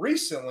groups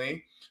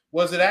recently,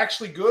 was it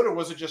actually good or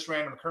was it just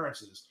random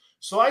occurrences?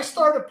 So I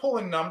started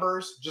pulling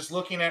numbers, just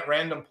looking at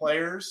random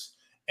players,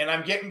 and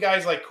I'm getting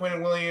guys like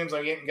Quentin Williams.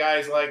 I'm getting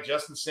guys like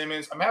Justin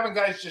Simmons. I'm having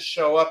guys just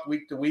show up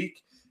week to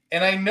week,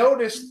 and I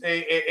noticed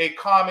a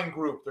common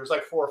group. There's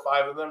like 4 or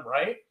 5 of them,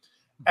 right?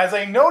 As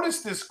I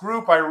noticed this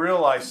group, I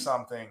realized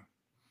something.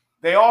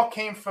 They all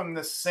came from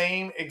the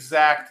same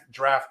exact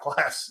draft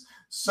class.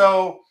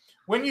 So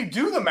when you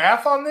do the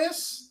math on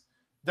this,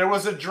 there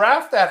was a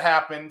draft that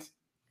happened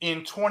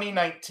in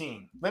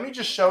 2019. Let me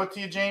just show it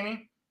to you,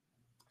 Jamie.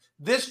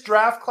 This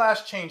draft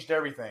class changed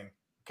everything,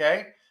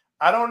 okay?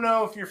 I don't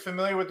know if you're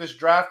familiar with this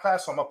draft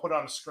class, so I'm going to put it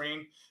on the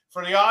screen.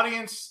 For the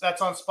audience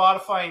that's on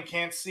Spotify and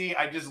can't see,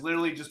 I just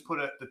literally just put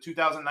the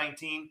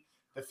 2019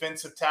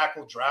 defensive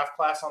tackle draft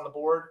class on the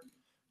board.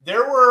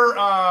 There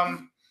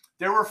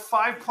were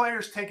 5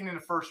 players taken in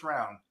the first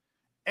round.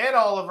 Ed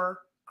Oliver,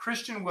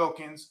 Christian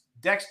Wilkins,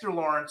 Dexter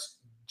Lawrence,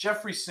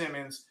 Jeffrey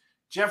Simmons,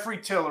 Jeffrey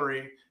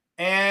Tillery,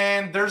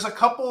 and there's a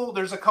couple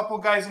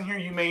guys in here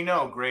you may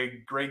know.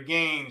 Greg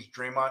Gaines,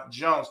 Draymond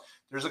Jones.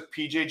 There's a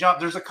PJ John.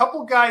 There's a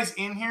couple guys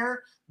in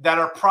here that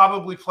are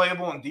probably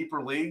playable in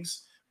deeper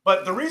leagues.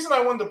 But the reason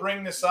I wanted to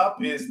bring this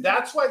up is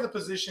that's why the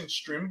position's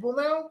streamable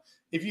now.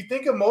 If you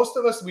think of most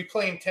of us, we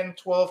play in 10,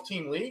 12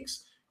 team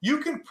leagues. You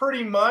can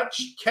pretty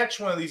much catch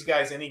one of these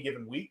guys any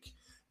given week.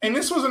 And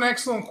this was an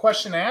excellent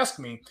question to ask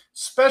me,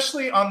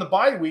 especially on the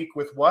bye week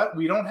with what?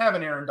 We don't have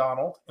an Aaron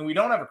Donald and we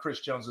don't have a Chris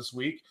Jones this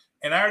week.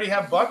 And I already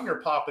have Buckner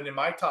popping in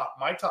my top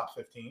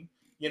 15,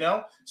 you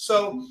know?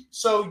 So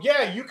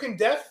yeah, you can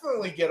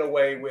definitely get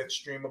away with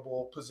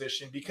streamable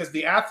position because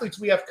the athletes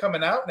we have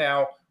coming out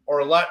now are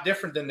a lot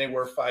different than they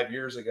were 5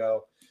 years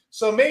ago.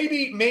 So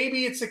maybe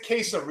it's a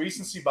case of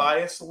recency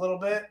bias a little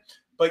bit.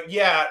 But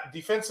yeah,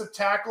 defensive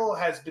tackle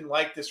has been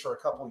like this for a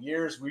couple of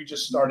years. We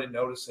just started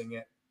noticing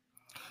it.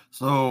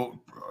 So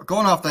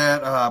going off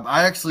that,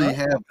 I actually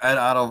have Ed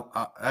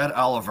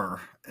Oliver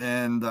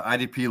in the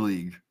IDP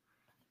league.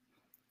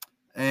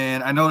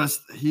 And I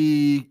noticed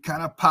he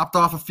kind of popped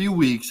off a few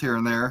weeks here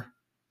and there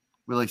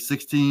with like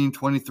 16,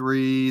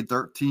 23,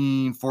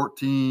 13,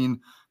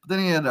 14. But then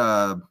he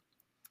had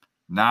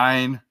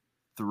 9,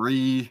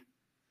 3,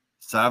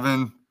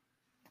 7.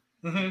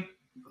 Mm-hmm.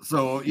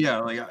 So yeah,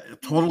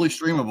 like totally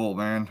streamable,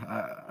 man.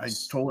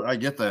 I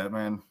get that,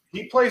 man.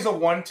 He plays a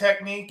one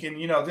technique, and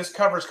this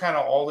covers kind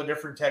of all the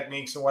different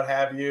techniques and what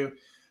have you.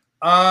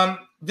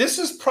 This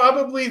is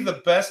probably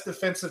the best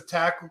defensive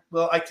tackle.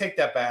 Well, I take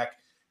that back.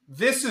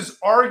 This is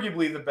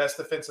arguably the best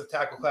defensive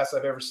tackle class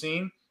I've ever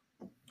seen.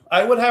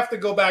 I would have to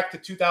go back to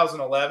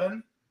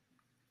 2011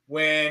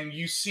 when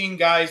you've seen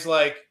guys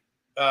like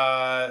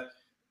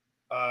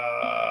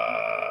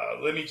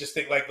let me just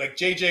think, like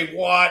J.J.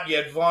 Watt, you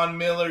had Von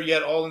Miller, you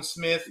had Olin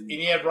Smith, and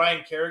you had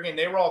Ryan Kerrigan.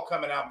 They were all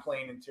coming out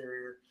playing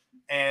interior.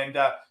 And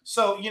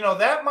so,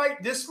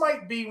 this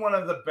might be one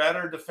of the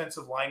better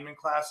defensive lineman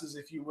classes,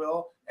 if you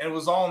will. And it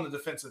was all in the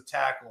defensive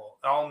tackle,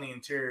 all in the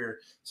interior.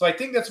 So I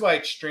think that's why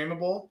it's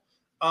streamable.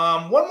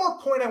 One more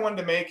point I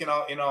wanted to make, and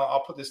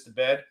I'll put this to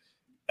bed.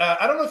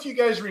 I don't know if you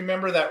guys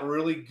remember that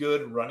really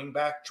good running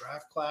back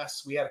draft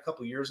class we had a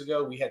couple years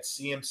ago. We had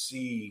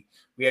CMC,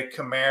 we had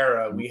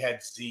Kamara, we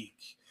had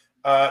Zeke.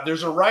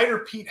 There's a writer,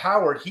 Pete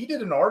Howard. He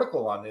did an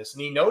article on this,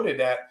 and he noted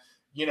that,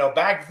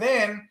 back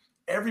then,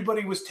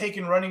 everybody was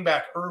taking running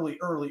back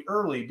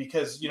early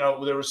because,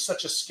 there was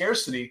such a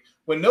scarcity.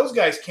 When those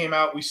guys came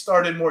out, we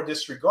started more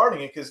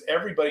disregarding it because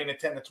everybody in the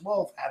 10 to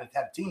 12 had a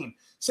team.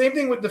 Same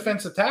thing with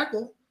defensive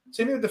tackle.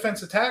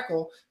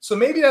 So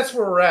maybe that's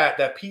where we're at,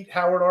 that Pete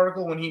Howard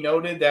article, when he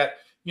noted that,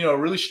 a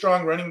really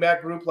strong running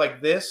back group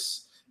like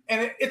this,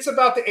 and it's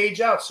about to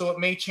age out, so it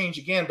may change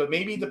again, but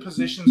maybe the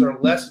positions are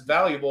less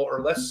valuable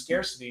or less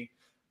scarcity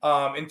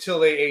until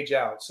they age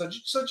out. So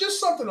just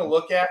something to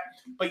look at.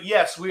 But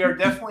yes, we are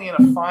definitely in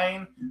a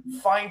fine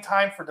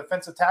time for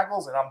defensive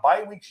tackles, and on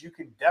bye weeks, you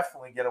can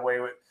definitely get away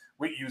with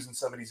using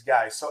some of these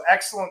guys. So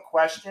excellent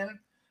question.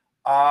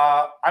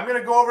 I'm going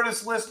to go over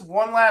this list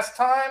one last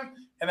time,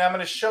 and I'm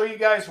going to show you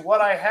guys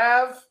what I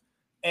have,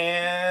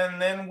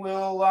 and then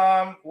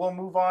we'll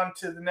move on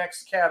to the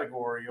next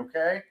category,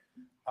 okay?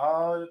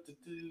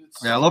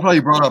 Yeah, I love how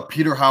you brought up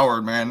Peter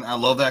Howard, man. I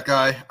love that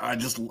guy. I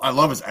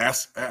love his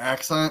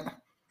accent.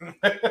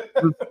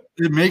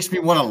 It makes me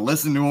want to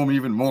listen to him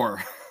even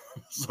more.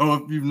 So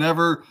if you've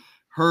never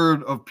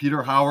heard of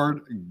Peter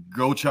Howard,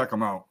 go check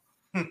him out.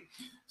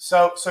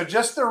 So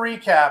just to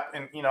recap,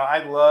 and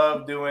I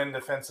love doing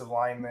defensive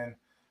linemen.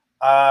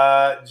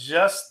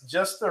 Just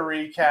to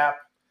recap,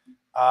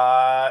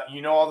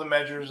 all the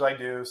measures I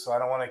do, so I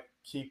don't want to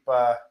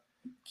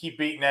keep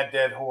beating that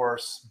dead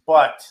horse.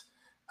 But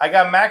I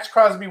got Max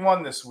Crosby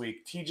 1 this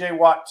week, TJ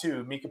Watt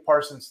 2, Micah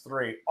Parsons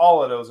 3.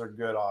 All of those are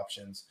good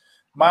options.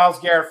 Myles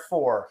Garrett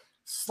 4.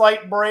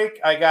 Slight break,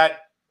 I got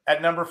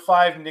at number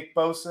 5, Nick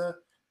Bosa.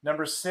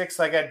 Number 6,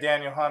 I got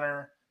Daniel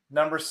Hunter.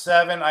 Number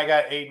 7, I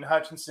got Aiden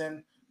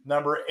Hutchinson.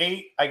 Number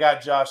 8, I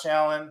got Josh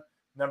Allen.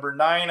 Number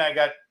 9, I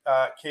got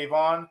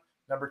Kayvon.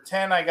 Number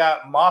 10, I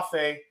got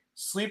Mafe.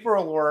 Sleeper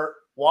alert.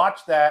 Watch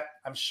that.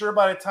 I'm sure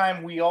by the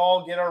time we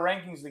all get our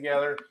rankings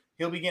together,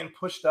 he'll be getting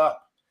pushed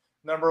up.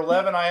 Number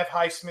 11, I have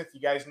Highsmith.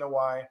 You guys know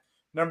why.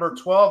 Number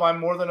 12,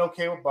 I'm more than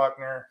okay with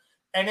Buckner.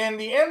 And then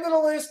the end of the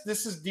list,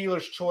 this is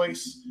dealer's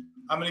choice.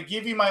 I'm going to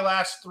give you my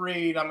last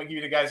 3, and I'm going to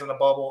give you the guys on the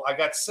bubble. I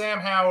got Sam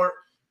Howard,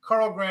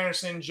 Carl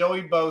Granderson,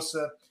 Joey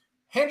Bosa.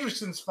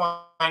 Hendrickson's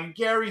fine.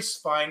 Gary's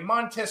fine.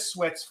 Montez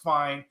Sweat's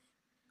fine.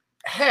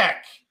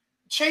 Heck,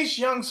 Chase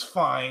Young's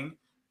fine.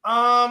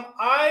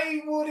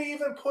 I would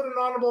even put an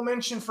honorable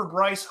mention for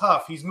Bryce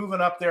Huff. He's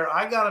moving up there.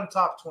 I got him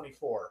top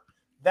 24.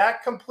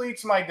 That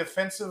completes my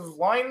defensive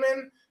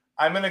linemen.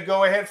 I'm going to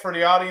go ahead for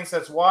the audience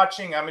that's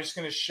watching. I'm just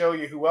going to show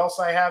you who else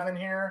I have in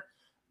here.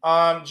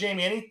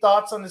 Jamie, any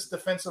thoughts on this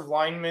defensive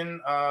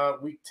lineman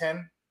week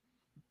 10?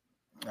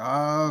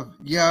 Yeah,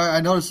 I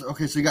noticed.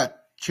 Okay, so you got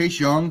Chase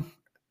Young,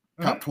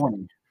 top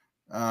 20.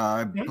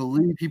 I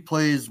believe he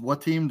plays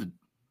what team?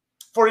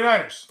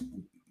 49ers.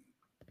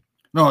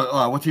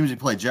 No, what team does he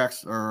play?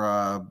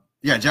 Jacksonville,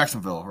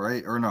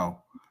 right? Or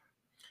no?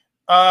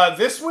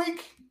 This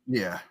week?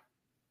 Yeah.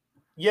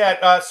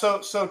 Yeah,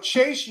 so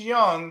Chase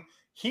Young,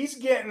 he's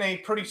getting a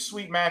pretty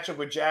sweet matchup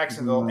with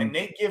Jacksonville, and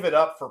they give it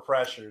up for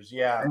pressures.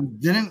 Yeah. And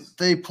didn't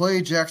they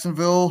play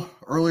Jacksonville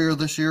earlier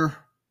this year?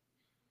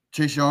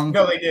 Chase Young?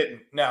 No, they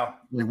didn't. No.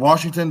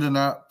 Washington did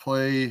not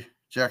play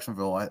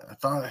Jacksonville. I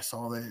thought I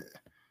saw that.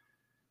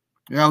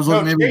 Yeah, I was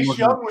looking. Chase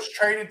Young was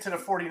traded to the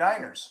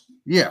 49ers.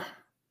 Yeah.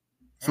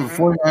 So the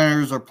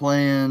 49ers are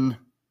playing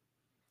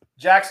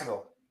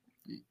Jacksonville.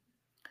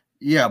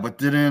 Yeah, but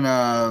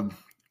didn't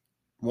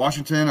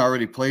Washington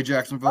already play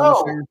Jacksonville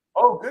this year?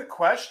 Oh, good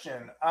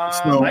question.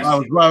 So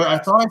I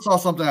thought I saw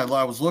something.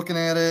 I was looking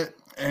at it,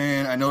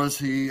 and I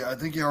noticed I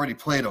think he already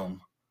played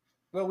them.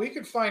 Well, we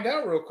could find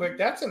out real quick.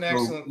 That's an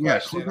excellent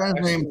question. Click on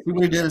his name. See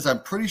what he did is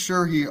I'm pretty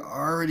sure he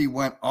already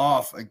went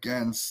off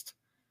against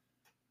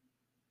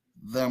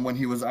them when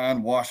he was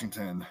on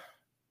Washington.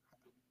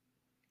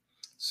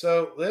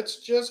 So let's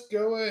just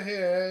go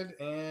ahead,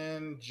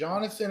 and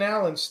Jonathan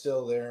Allen's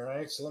still there,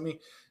 right?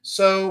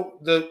 So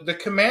the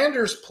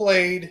Commanders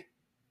played.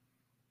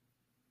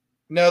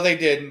 No, they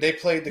didn't. They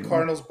played the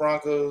Cardinals,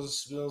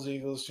 Broncos, Bills,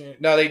 Eagles.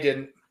 No, they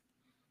didn't.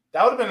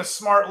 That would have been a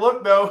smart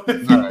look, though.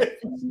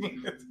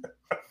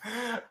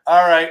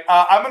 All right.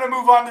 I'm going to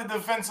move on to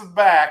defensive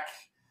back.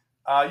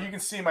 You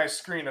can see my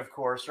screen, of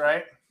course,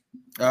 right?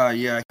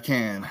 Yeah, I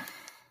can.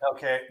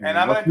 Okay, and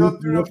I'm going to go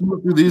through them. Let's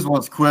move through these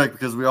ones quick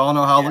because we all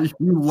know how you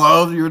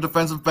love your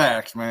defensive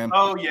backs, man.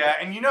 Oh, yeah,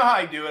 and you know how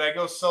I do it. I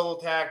go solo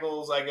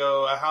tackles. I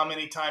go how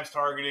many times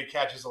targeted,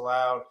 catches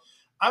allowed.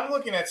 I'm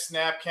looking at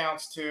snap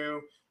counts,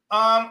 too.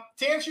 To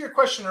answer your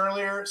question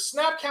earlier,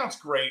 snap count's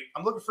great.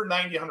 I'm looking for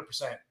 90,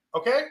 100%,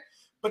 okay?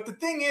 But the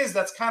thing is,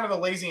 that's kind of a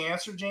lazy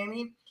answer,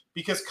 Jamie,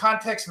 because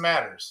context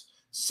matters.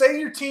 Say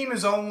your team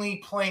is only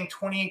playing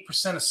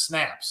 28% of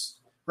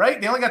snaps,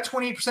 right? They only got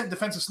 28%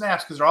 defensive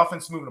snaps because their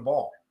offense is moving the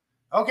ball.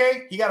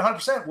 Okay, he got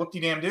 100%.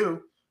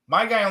 Whoop-de-damn-do.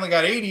 My guy only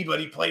got 80, but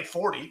he played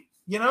 40.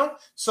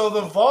 So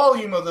the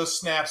volume of those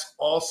snaps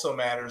also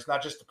matters,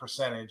 not just the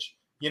percentage.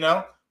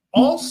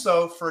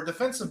 Also for a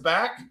defensive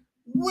back,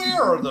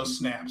 where are those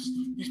snaps?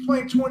 He's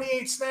playing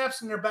 28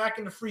 snaps and they're back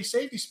in the free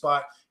safety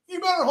spot. You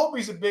better hope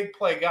he's a big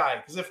play guy,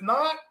 because if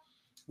not,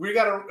 we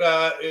got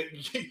to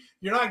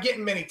you're not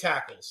getting many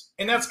tackles.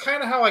 And that's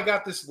kind of how I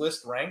got this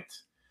list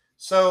ranked.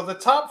 So the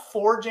top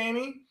 4,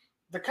 Jamie,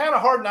 they're kind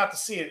of hard not to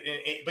see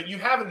it, but you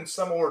have it in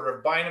some order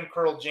of Bynum,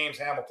 Curl, James,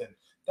 Hamilton.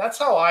 That's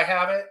how I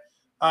have it.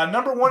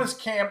 Number 1 is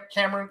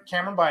Cameron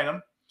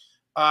Bynum.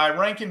 I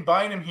rank in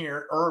Bynum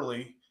here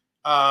early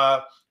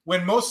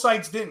when most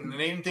sites didn't, and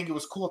they didn't think it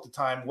was cool at the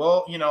time.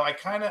 Well, I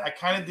kind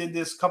of did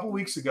this a couple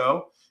weeks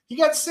ago. He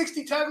got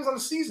 60 tackles on the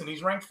season.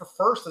 He's ranked for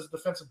first as a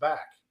defensive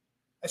back.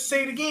 I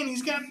say it again.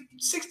 He's got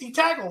 60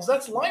 tackles.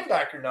 That's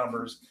linebacker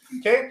numbers.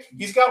 Okay.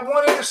 He's got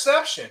 1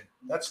 interception.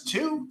 That's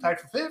 2, tied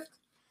for 5th.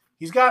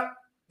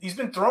 He's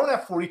been thrown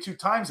at 42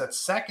 times.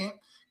 That's 2nd. A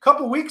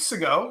couple weeks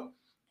ago,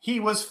 he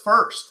was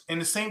first.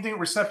 And the same thing,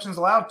 receptions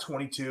allowed,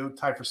 22,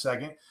 tied for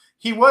 2nd.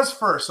 He was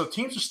first. So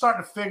teams are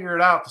starting to figure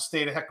it out to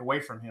stay the heck away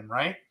from him,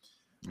 right?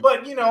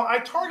 But, I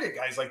target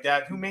guys like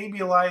that who may be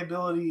a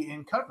liability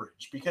in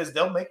coverage because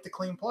they'll make the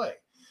clean play.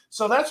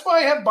 So that's why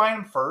I have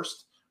Bynum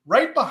first.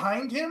 Right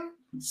behind him,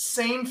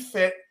 same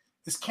fit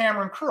as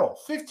Cameron Curl.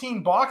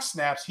 15 box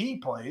snaps he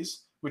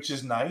plays, which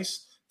is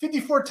nice.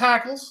 54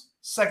 tackles,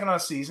 2nd on the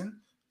season.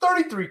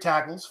 33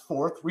 tackles,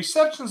 4th.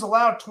 Receptions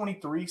allowed,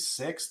 23,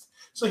 6th.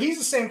 So he's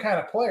the same kind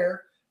of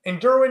player.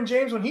 And Derwin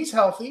James, when he's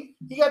healthy,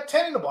 he got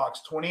 10 in the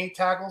box. 28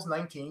 tackles,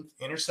 19th.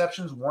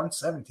 Interceptions, 1,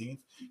 17th.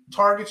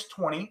 Targets,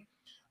 20.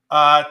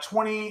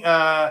 20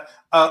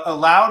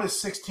 allowed is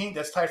 16th.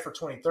 That's tied for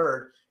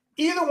 23rd.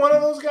 Either one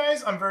of those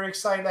guys, I'm very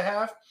excited to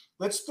have.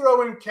 Let's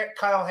throw in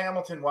Kyle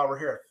Hamilton while we're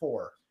here at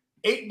 4.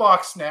 8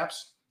 box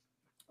snaps.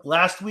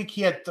 Last week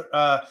he had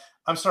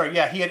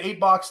he had 8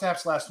 box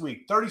snaps last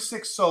week.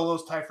 36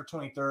 solos, tied for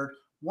 23rd.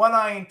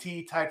 1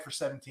 INT, tied for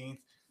 17th.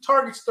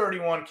 Targets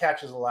 31,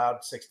 catches allowed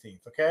 16th.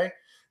 Okay,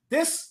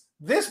 this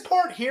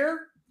part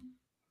here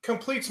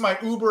completes my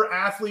uber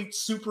athlete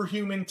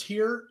superhuman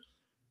tier.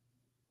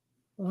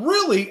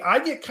 Really, I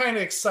get kind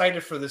of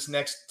excited for this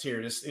next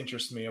tier. This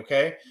interests me,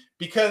 okay?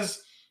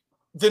 Because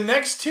the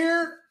next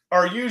tier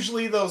are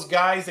usually those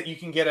guys that you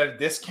can get at a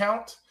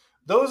discount.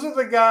 Those are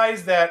the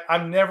guys that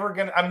I'm never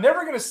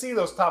gonna see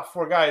those top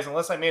 4 guys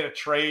unless I made a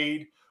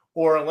trade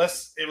or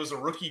unless it was a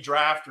rookie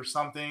draft or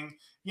something.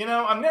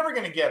 I'm never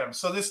gonna get them.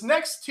 So this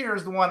next tier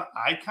is the one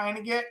I kind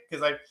of get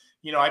because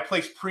I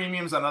place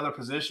premiums on other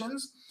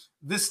positions.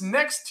 This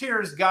next tier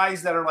is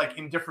guys that are like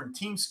in different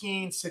team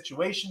schemes,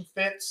 situation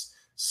fits,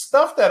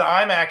 stuff that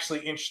I'm actually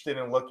interested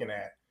in looking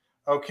at.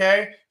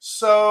 Okay,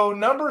 so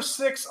number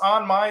 6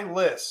 on my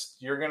list,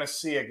 you're gonna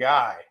see a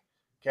guy.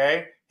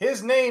 Okay,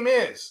 his name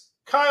is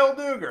Kyle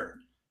Duggar.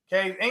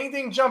 Okay,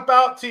 anything jump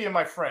out to you,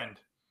 my friend?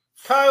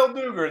 Kyle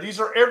Duggar. These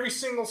are every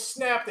single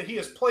snap that he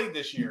has played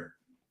this year.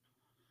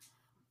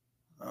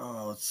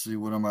 Oh, let's see.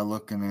 What am I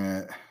looking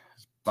at?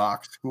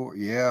 Box score.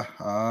 Yeah.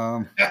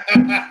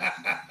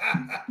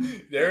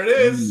 There it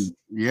is.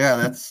 Yeah,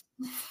 that's.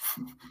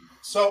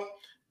 So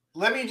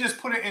let me just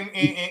put it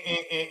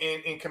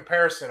in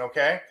comparison,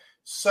 okay?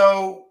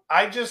 So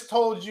I just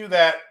told you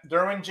that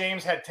Derwin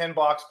James had 10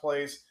 box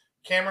plays.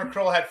 Cameron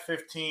Curl had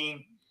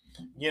 15.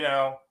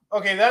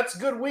 Okay, that's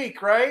good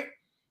week, right?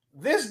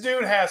 This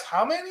dude has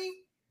how many?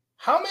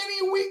 How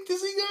many a week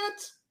does he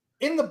got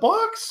in the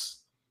box?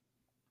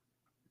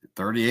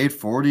 38,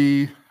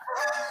 40,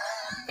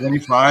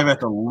 25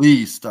 at the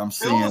least, I'm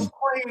seeing. Bill is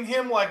playing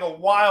him like a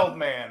wild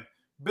man.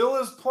 Bill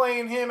is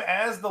playing him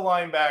as the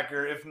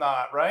linebacker, if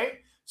not, right?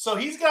 So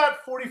he's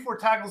got 44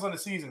 tackles on the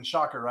season.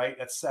 Shocker, right?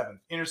 That's 7th.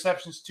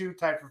 Interceptions, 2,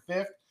 tied for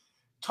 5th.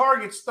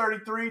 Targets,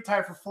 33,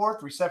 tied for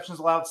 4th. Receptions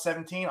allowed,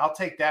 17. I'll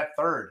take that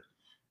 3rd.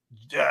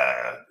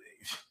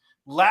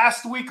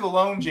 Last week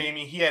alone,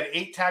 Jamie, he had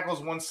 8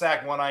 tackles, 1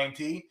 sack, 1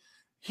 INT.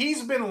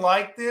 He's been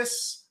like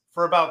this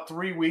for about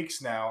 3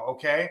 weeks now,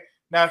 okay?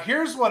 Now,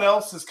 here's what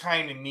else is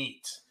kind of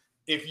neat.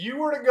 If you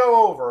were to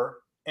go over,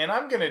 and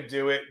I'm going to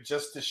do it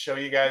just to show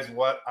you guys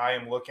what I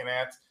am looking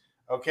at,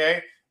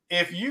 okay?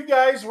 If you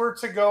guys were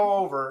to go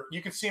over,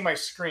 you can see my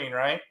screen,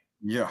 right?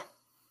 Yeah.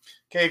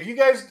 Okay, if you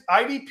guys,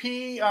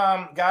 IDP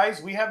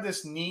guys, we have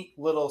this neat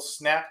little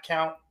snap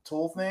count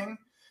tool thing.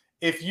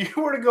 If you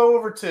were to go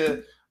over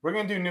to, we're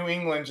going to do New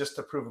England just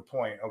to prove a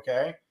point,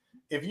 okay?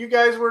 if you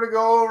guys were to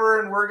go over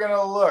and we're going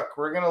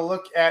to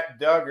look at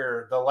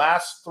Duggar the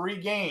last 3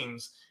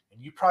 games,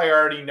 and you probably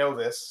already know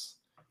this.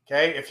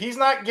 Okay. If he's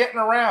not getting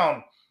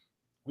around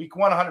week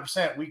 1,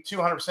 100%, week 2,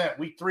 100%,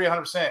 week 3,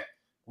 100%,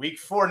 week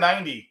 4,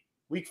 90,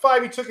 week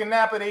 5, he took a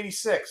nap at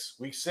 86,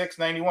 week 6,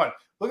 91.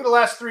 Look at the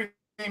last 3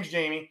 games,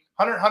 Jamie,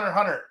 100, 100,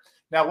 100.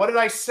 Now, what did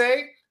I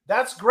say?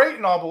 That's great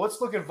and all, but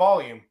let's look at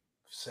volume.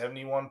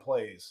 71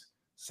 plays,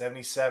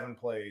 77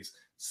 plays,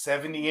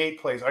 78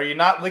 plays. Are you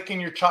not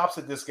licking your chops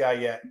at this guy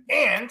yet?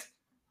 And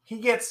he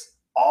gets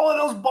all of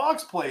those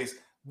box plays.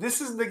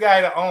 This is the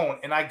guy to own,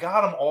 and I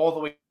got him all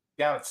the way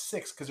down at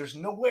 6 because there's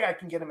no way I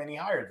can get him any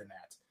higher than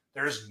that.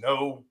 There's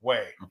no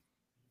way.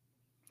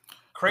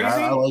 Crazy?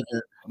 Yeah, I like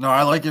it. No,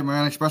 I like it,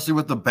 man, especially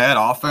with the bad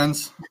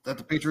offense that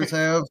the Patriots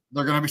have.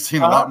 They're going to be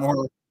seeing a lot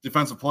more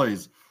defensive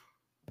plays.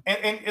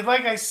 And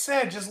like I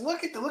said, just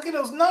look at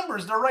those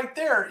numbers. They're right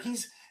there.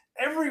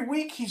 Every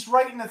week he's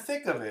right in the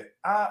thick of it.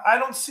 I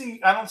don't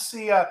see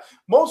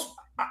most.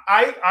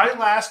 I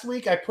last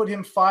week I put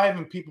him 5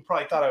 and people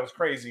probably thought I was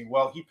crazy.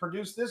 Well, he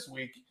produced this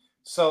week,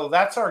 so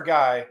that's our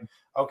guy.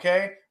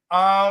 Okay,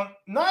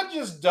 not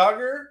just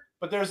Duggar,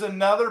 but there's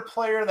another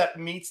player that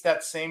meets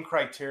that same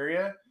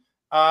criteria.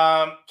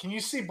 Can you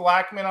see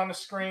Blackman on the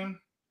screen?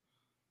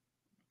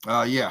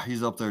 Yeah,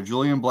 he's up there.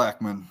 Julian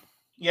Blackman.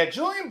 Yeah,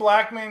 Julian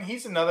Blackman,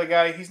 he's another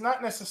guy. He's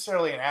not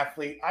necessarily an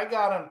athlete. I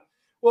got him.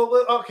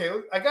 Well, okay,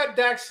 I got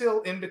Dax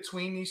Hill in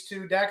between these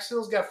two. Dax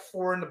Hill's got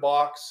 4 in the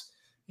box.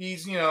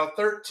 He's,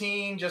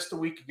 13 just a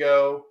week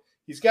ago.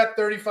 He's got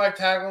 35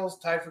 tackles,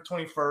 tied for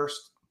 21st.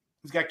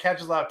 He's got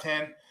catches allowed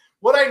 10.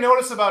 What I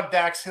notice about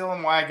Dax Hill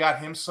and why I got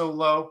him so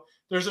low,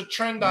 there's a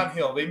trend on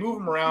Hill. They move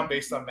him around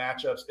based on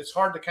matchups. It's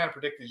hard to kind of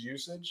predict his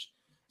usage.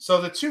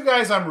 So the 2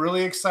 guys I'm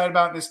really excited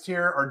about in this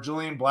tier are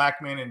Julian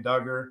Blackman and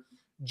Duggar.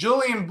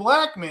 Julian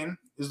Blackman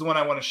is the one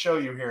I want to show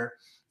you here.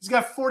 He's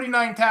got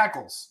 49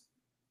 tackles.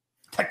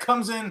 That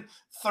comes in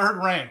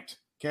 3rd ranked,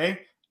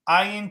 okay?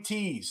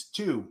 INTs,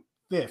 2,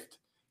 5th.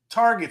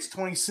 Targets,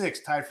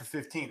 26, tied for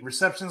 15th.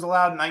 Receptions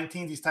allowed,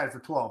 19th, he's tied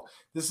for 12th.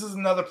 This is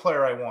another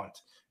player I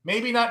want.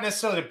 Maybe not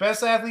necessarily the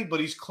best athlete,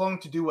 but he's clone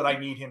to do what I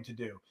need him to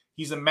do.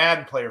 He's a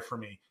Madden player for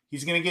me.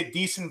 He's going to get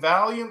decent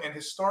volume, and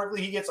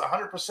historically he gets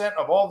 100%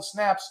 of all the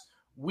snaps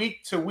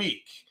week to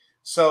week.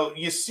 So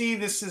you see,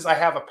 I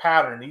have a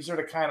pattern. These are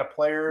the kind of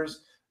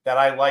players that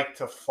I like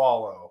to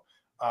follow.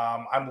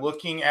 I'm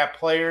looking at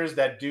players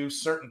that do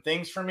certain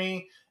things for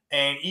me,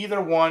 and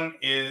either one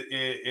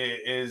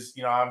is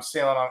I'm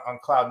sailing on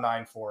cloud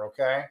 9 for,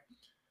 okay?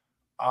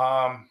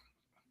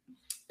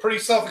 Pretty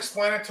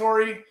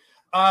self-explanatory.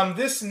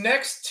 This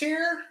next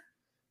tier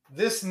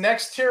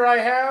I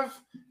have,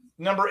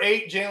 number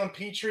 8, Jalen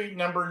Petrie,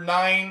 number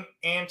 9,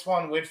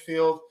 Antoine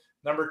Whitfield,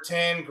 number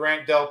 10,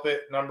 Grant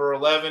Delpit. Number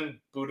 11,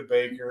 Budda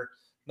Baker.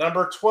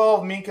 Number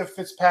 12, Minka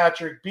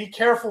Fitzpatrick. Be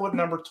careful with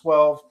number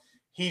 12.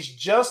 He's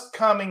just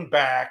coming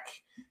back.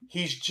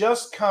 He's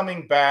just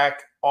coming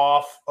back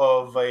off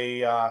of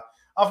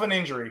an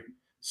injury.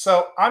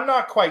 So I'm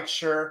not quite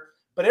sure.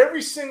 But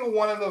every single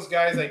one of those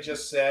guys I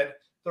just said,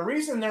 the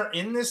reason they're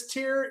in this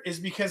tier is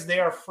because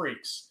they are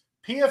freaks.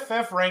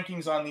 PFF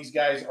rankings on these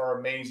guys are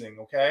amazing,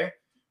 okay?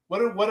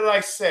 What did I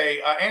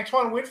say?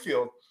 Antoine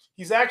Whitfield,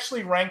 he's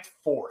actually ranked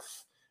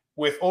 4th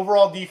with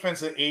overall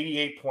defense at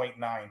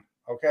 88.9.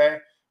 Okay.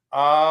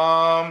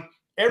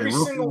 Every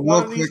single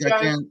one of these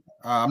guys.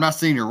 I'm not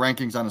seeing your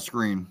rankings on the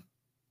screen.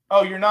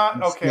 Oh, you're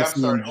not? Okay, I'm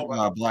sorry. Hold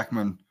on.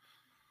 Blackman.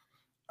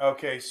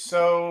 Okay,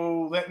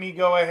 so let me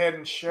go ahead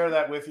and share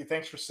that with you.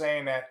 Thanks for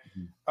saying that.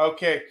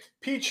 Okay,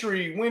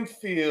 Petrie,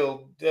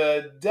 Winfield,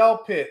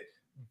 Delpit,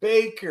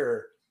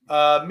 Baker,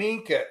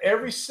 Minka,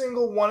 every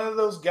single one of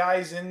those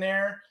guys in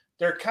there,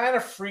 they're kind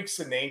of freaks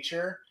of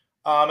nature.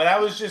 And I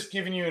was just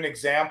giving you an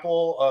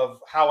example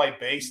of how I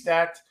based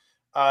that.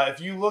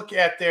 If you look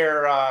at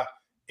their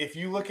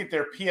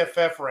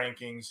PFF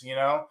rankings,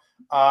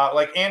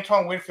 like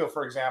Antoine Winfield,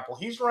 for example,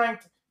 he's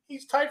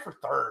tied for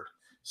 3rd.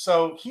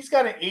 So he's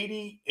got an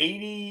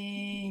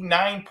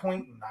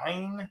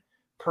 89.9%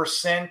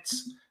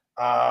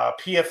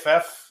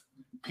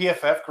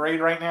 PFF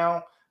grade right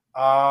now.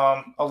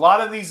 A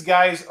lot of these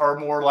guys are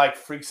more like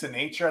freaks of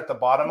nature at the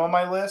bottom of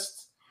my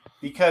list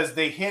because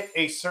they hit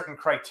a certain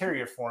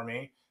criteria for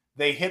me.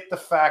 They hit the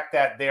fact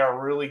that they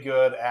are really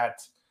good at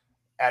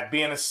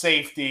being a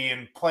safety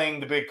and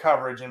playing the big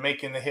coverage and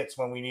making the hits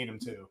when we need them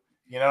to.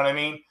 You know what I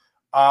mean?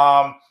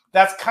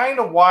 That's kind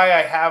of why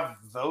I have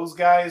those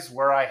guys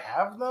where I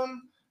have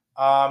them.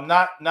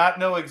 Not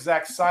no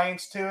exact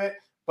science to it,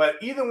 but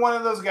either one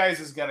of those guys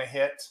is going to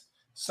hit.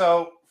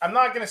 So I'm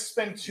not going to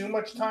spend too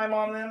much time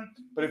on them.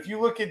 But if you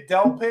look at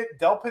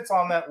Delpit's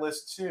on that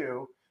list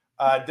too.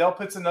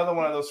 Delpit's another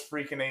one of those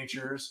freak of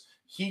natures.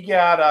 He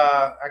got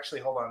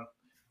actually, hold on.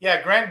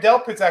 Yeah, Grant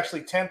Delpit's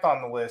actually 10th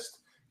on the list.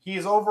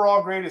 His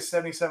overall grade is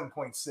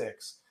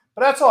 77.6.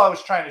 But that's all I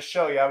was trying to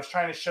show you. I was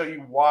trying to show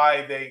you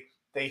why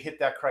they hit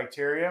that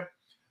criteria.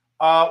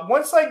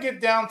 Once I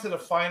get down to the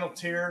final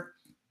tier,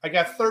 I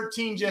got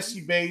 13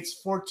 Jesse Bates,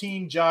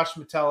 14 Josh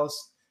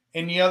Metellus,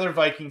 and the other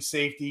Viking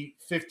safety,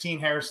 15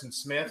 Harrison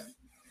Smith.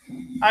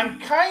 I'm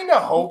kind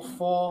of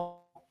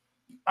hopeful.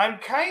 I'm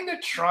kind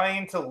of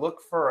trying to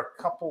look for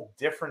a couple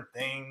different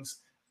things.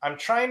 I'm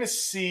trying to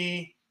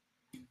see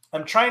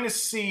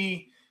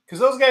because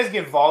those guys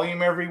get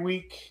volume every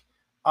week.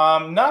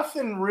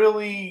 Nothing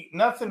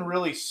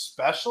really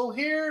special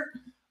here.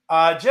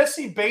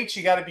 Jesse Bates,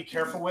 you got to be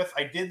careful with.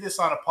 I did this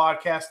on a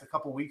podcast a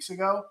couple weeks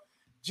ago.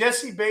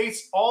 Jesse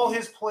Bates, all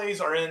his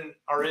plays are in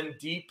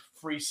deep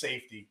free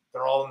safety.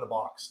 They're all in the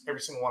box,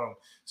 every single one of them.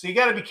 So you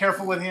got to be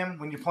careful with him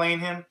when you're playing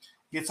him.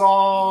 It's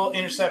all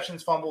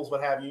interceptions, fumbles,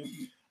 what have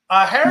you.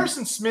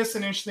 Harrison Smith's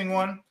an interesting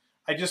one.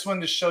 I just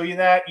wanted to show you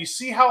that. You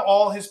see how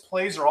all his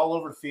plays are all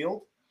over the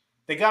field?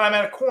 They got him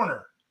at a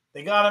corner.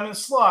 They got him in the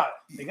slot.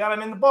 They got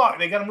him in the box.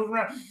 They got him moving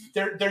around.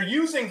 They're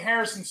using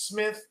Harrison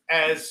Smith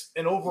as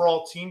an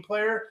overall team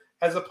player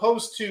as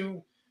opposed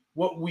to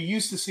what we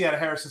used to see out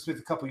of Harrison Smith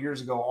a couple of years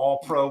ago, all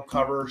pro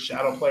cover,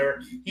 shadow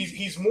player.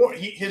 He's more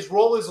his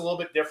role is a little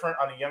bit different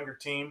on a younger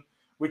team,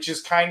 which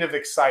is kind of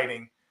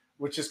exciting,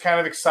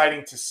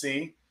 to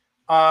see.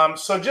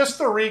 So just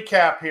to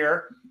recap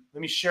here,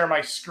 let me share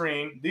my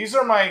screen. These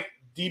are my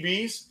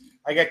DBs.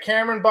 I got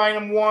Cameron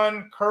Bynum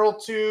 1, Curl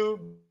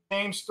 2,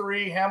 James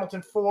 3,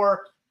 Hamilton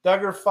 4,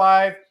 Duggar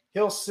 5,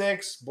 Hill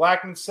 6,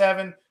 Blackman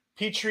 7,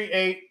 Petrie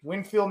 8,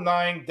 Winfield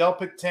 9,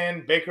 Delpit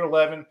 10, Baker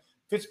 11,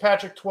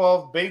 Fitzpatrick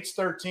 12, Bates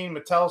 13,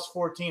 Metellus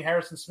 14,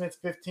 Harrison Smith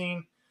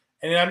 15.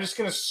 And then I'm just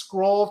going to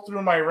scroll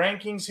through my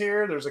rankings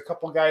here. There's a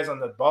couple guys on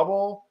the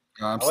bubble.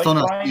 I'm still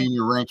not seeing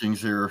your rankings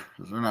here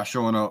because they're not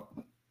showing up.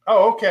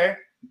 Oh, okay.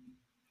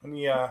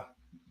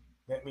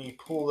 Let me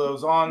pull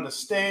those on the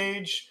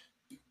stage.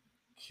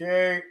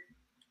 Okay.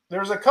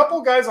 There's a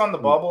couple guys on the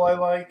bubble I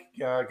like.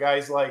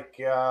 Guys like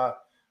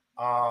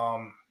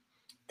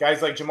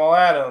Jamal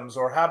Adams,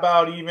 or how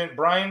about even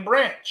Brian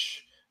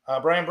Branch?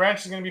 Brian Branch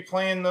is going to be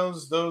playing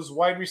those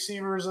wide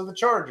receivers of the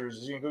Chargers.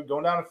 He's going to go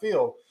going down the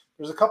field.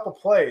 There's a couple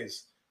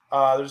plays.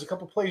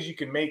 You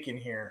can make in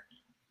here.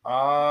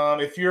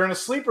 If you're in a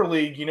sleeper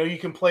league, you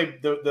can play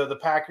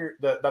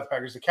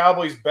the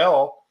Cowboys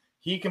Bell.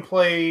 He can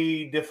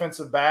play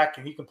defensive back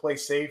and he can play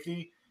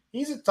safety.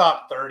 He's a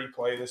top 30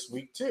 play this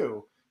week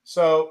too.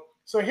 So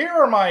here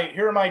are my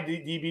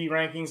DB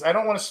rankings. I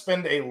don't want to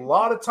spend a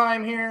lot of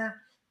time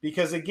here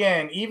because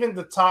again, even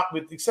the top,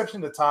 with the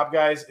exception of the top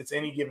guys, it's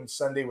any given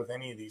Sunday with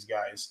any of these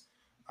guys.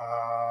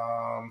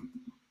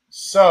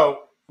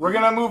 So we're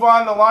gonna move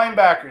on to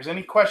linebackers.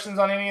 Any questions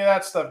on any of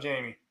that stuff,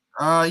 Jamie?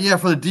 Yeah,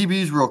 for the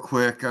DBs, real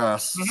quick.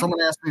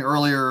 Someone asked me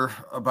earlier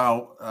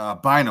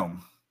about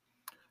Bynum,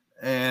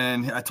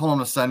 and I told him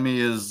to send me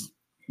his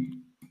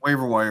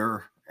waiver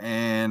wire.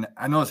 And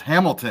I noticed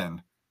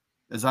Hamilton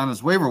is on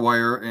his waiver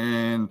wire,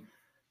 and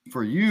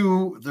for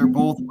you, they're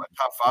both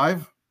top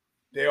 5.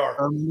 They are, if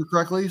I remember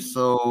correctly.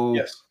 So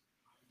yes.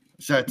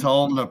 Should I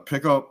tell him to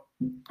pick up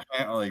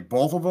like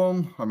both of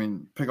them? I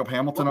mean, pick up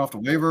Hamilton off the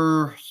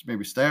waiver,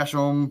 maybe stash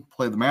him,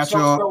 play the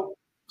matchup.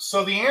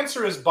 So the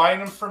answer is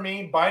Bynum for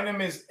me. Bynum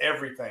is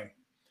everything.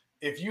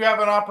 If you have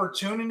an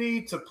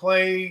opportunity to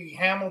play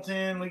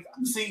Hamilton,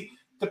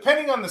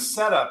 depending on the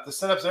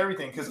setup's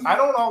everything. Because I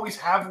don't always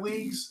have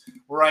leagues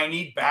where I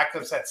need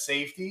backups at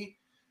safety.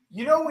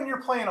 When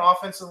you're playing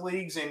offensive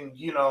leagues and,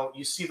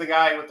 you see the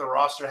guy with the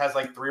roster has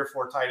like 3 or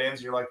 4 tight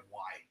ends, you're like,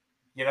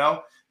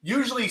 why?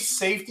 Usually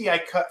safety I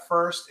cut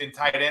first and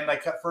tight end I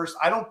cut first.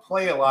 I don't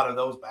play a lot of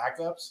those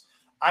backups.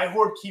 I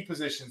hoard key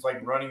positions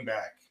like running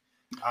back,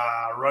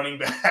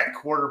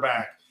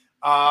 quarterback.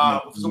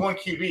 If it's the one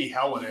QB,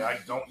 hell with it. I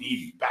don't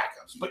need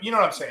backups. But you know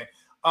what I'm saying?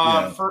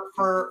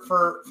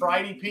 For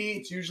IDP,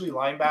 it's usually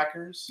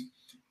linebackers.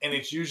 And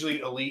it's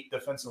usually elite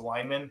defensive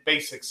linemen,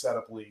 basic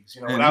setup leagues,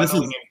 without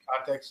knowing any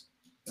context.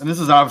 And this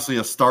is obviously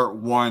a start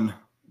 1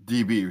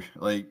 DB.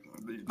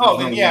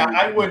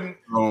 I wouldn't.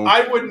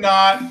 I would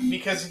not,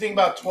 because you think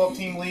about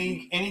 12-team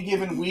league, any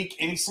given week,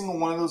 any single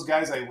one of those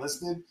guys I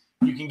listed,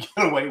 you can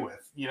get away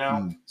with,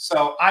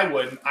 So I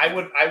wouldn't. I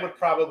would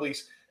probably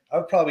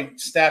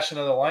stash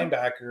another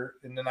linebacker,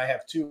 and then I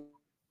have 2.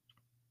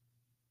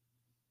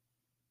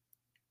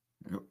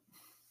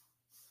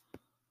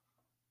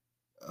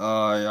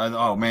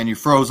 Oh man, you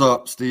froze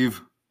up,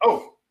 Steve.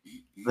 Oh,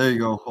 there you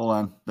go. Hold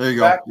on. There you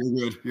go.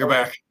 You're good. You're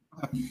back.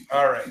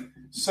 All right.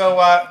 So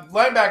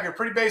linebacker,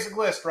 pretty basic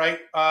list, right?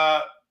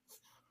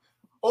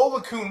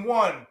 Olakun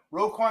 1,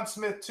 Roquan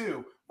Smith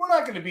 2. We're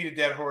not going to beat a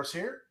dead horse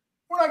here.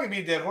 We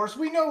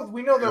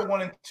know they're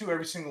 1 and 2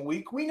 every single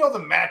week. We know the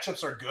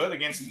matchups are good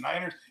against the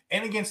Niners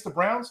and against the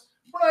Browns.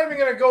 We're not even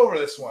going to go over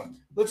this one.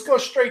 Let's go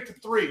straight to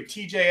 3,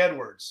 TJ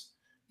Edwards.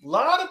 A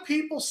lot of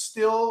people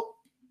still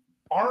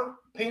aren't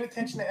paying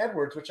attention to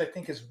Edwards, which I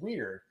think is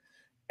weird.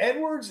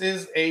 Edwards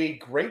is a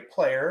great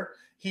player.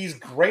 He's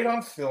great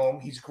on film.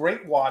 He's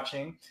great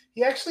watching.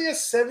 He actually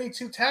has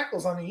 72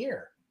 tackles on the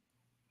year.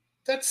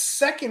 That's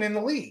second in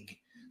the league.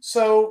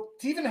 So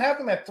to even have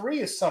him at 3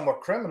 is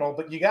somewhat criminal,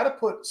 but you got to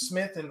put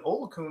Smith and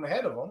Olakun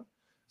ahead of him.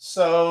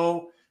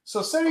 So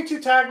 72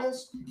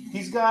 tackles.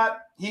 He's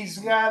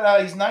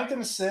 9th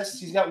in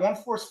assists. He's got 1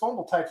 forced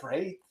fumble, tied for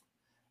 8th.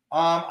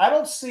 I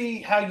don't see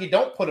how you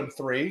don't put him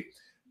 3.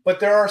 but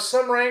there are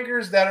some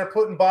rankers that are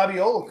putting Bobby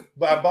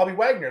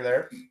Wagner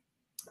there.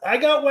 I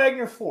got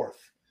Wagner 4th.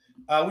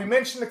 We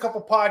mentioned a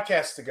couple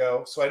podcasts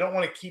ago, so I don't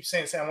want to keep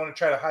saying. I want to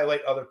try to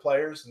highlight other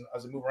players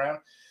as I move around.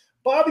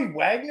 Bobby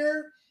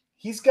Wagner,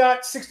 he's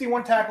got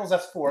 61 tackles.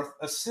 That's 4th.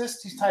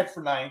 Assists, he's tied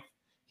for 9th.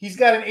 He's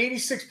got an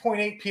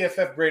 86.8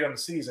 PFF grade on the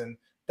season.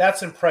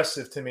 That's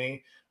impressive to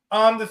me.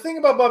 The thing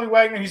about Bobby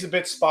Wagner, he's a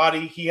bit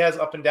spotty. He has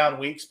up and down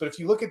weeks, but if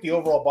you look at the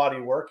overall body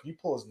of work, you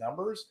pull his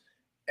numbers,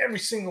 every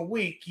single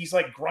week, he's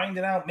like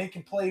grinding out,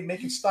 making plays,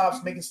 making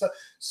stops, making stuff.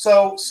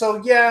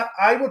 So yeah,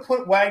 I would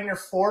put Wagner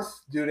 4th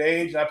due to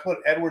age, and I put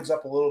Edwards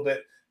up a little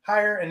bit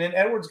higher, and then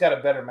Edwards got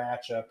a better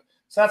matchup.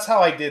 So that's how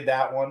I did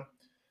that one.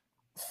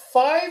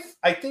 5,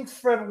 I think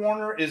Fred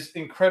Warner is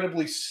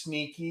incredibly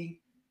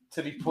sneaky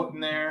to be put in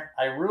there.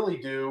 I really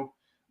do.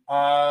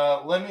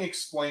 Let me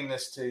explain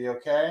this to you,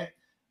 okay?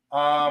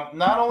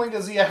 Not only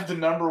does he have the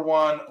number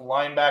 1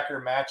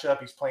 linebacker matchup,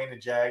 he's playing the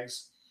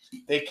Jags.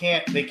 They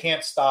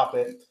can't stop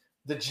it.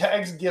 The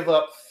Jags give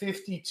up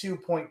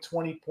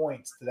 52.20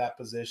 points to that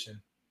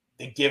position.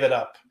 They give it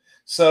up.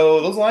 So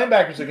those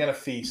linebackers are going to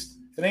feast.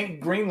 If it ain't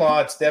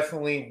Greenlaw, it's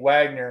definitely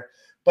Wagner.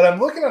 But I'm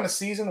looking on the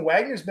season.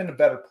 Wagner's been a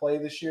better play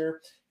this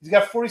year. He's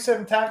got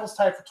 47 tackles,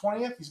 tied for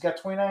 20th. He's got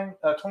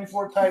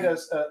 24 tied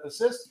as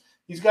assists.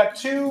 He's got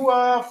 2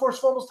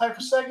 forced fumbles, tied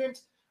for 2nd.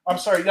 I'm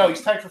sorry, no,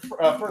 he's tied for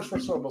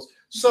first fumbles.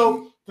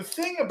 So the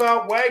thing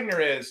about Wagner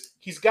is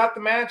he's got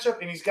the matchup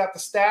and he's got the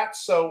stats.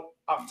 So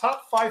a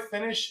top 5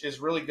 finish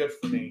is really good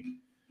for me.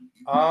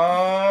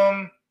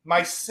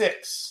 My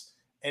 6,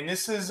 and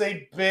this is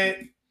a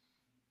bit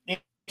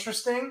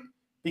interesting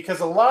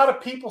because a lot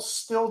of people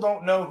still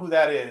don't know who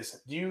that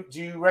is. Do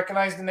you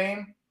recognize the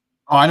name?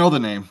 Oh, I know the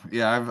name.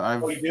 Yeah,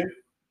 I've you do?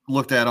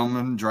 Looked at him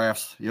in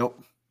drafts. Yep.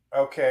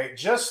 Okay,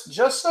 just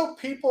so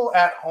people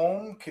at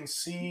home can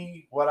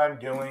see what I'm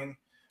doing.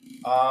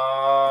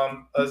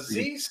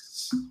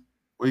 Aziz.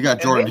 We got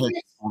Jordan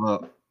Hicks pulled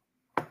up.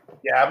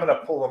 Yeah, I'm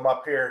gonna pull him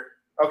up here.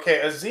 Okay,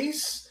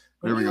 Aziz.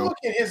 When you look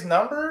at his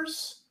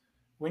numbers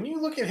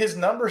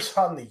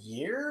on the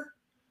year,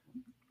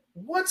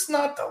 what's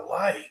not to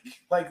like?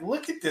 Like,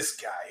 look at this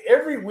guy.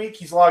 Every week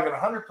he's logging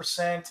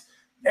 100%.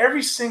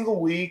 Every single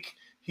week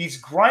he's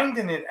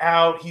grinding it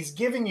out. He's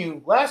giving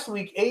you last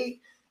week 8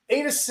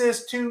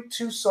 assists, two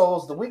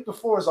solos. The week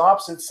before is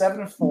opposite,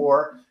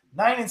 7-4,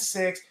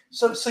 9-6.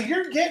 So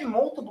you're getting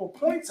multiple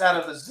points out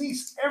of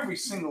Aziz every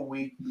single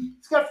week.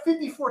 He's got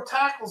 54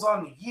 tackles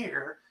on the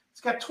year.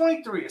 He's got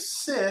 23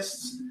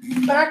 assists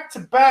back to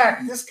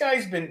back. This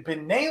guy's been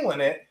nailing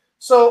it.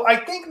 So I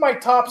think my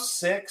top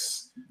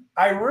 6.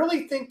 I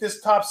really think this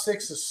top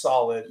 6 is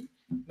solid.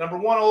 Number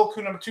 1,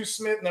 Oluku. Number 2,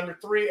 Smith. Number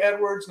 3,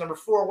 Edwards. Number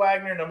 4,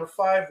 Wagner. Number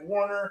 5,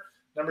 Warner.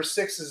 Number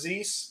 6,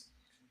 Aziz.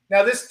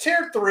 Now, this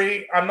tier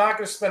 3, I'm not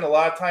going to spend a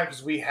lot of time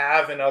because we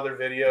have in other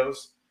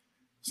videos.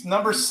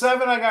 Number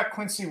 7, I got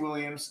Quincy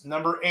Williams.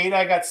 Number 8,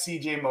 I got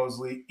C.J.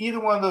 Mosley.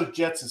 Either one of those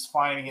Jets is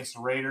fine against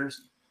the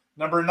Raiders.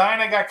 Number 9,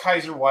 I got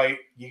Kaiser White.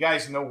 You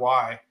guys know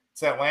why.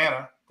 It's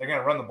Atlanta. They're going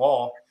to run the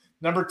ball.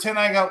 Number 10,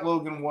 I got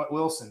Logan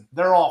Wilson.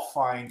 They're all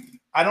fine.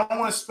 I don't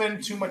want to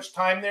spend too much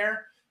time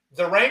there.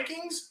 The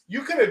rankings,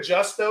 you can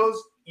adjust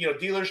those,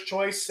 dealer's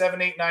choice,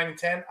 7, 8, 9, and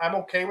 10. I'm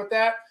okay with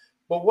that.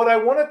 But what I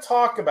want to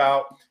talk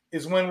about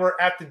is when we're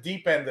at the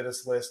deep end of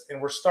this list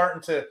and we're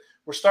starting to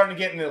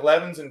get in the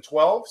 11s and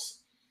 12s.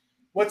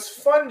 What's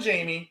fun,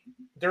 Jamie,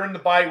 during the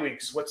bye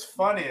weeks, what's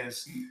fun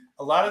is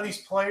a lot of these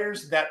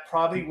players that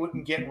probably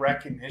wouldn't get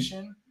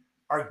recognition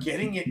are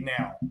getting it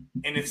now,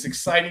 and it's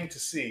exciting to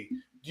see.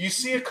 Do you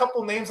see a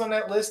couple names on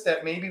that list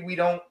that maybe we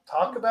don't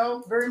talk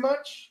about very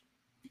much?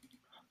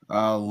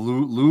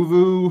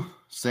 Luvu,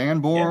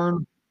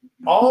 Sanborn.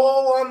 Yeah.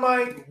 All on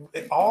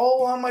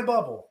my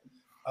bubble.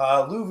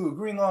 Luvu,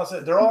 Greenlaw,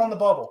 they're all in the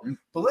bubble.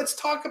 But let's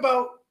talk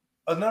about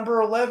a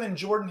number 11,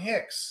 Jordan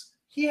Hicks.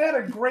 He had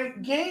a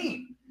great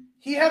game.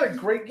 He had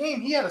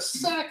a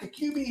sack, a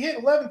QB hit,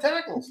 11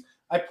 tackles.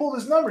 I pulled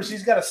his numbers.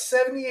 He's got a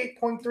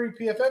 78.3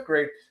 PFF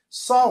grade.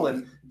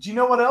 Solid. Do you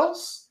know what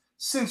else?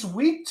 Since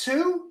week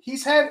 2,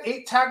 he's had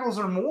 8 tackles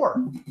or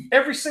more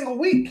every single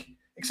week,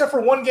 except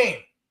for one game.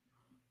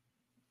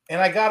 And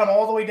I got him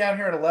all the way down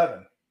here at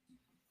 11.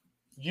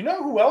 You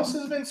know who else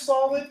has been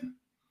solid?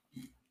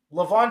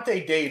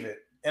 Levante David.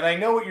 And I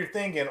know what you're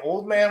thinking,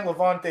 old man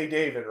Levante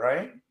David,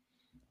 right?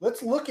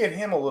 Let's look at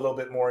him a little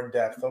bit more in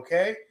depth,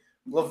 okay?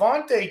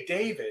 Levante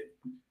David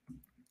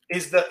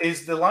is the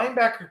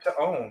linebacker to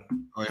own.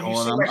 Wait,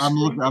 hold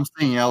on. I'm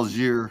seeing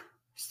Algier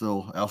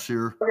still.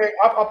 Algier. Okay,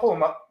 I'll pull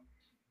him up.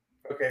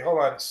 Okay, hold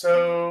on.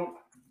 So,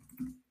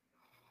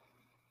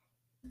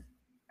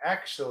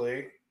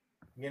 actually,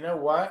 you know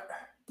what?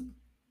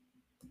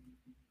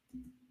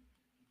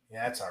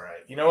 Yeah, that's all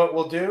right. You know what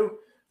we'll do?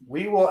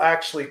 We will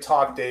actually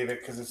talk David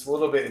because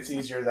it's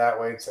easier that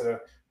way instead of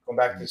going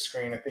back to the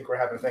screen. I think we're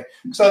having a thing.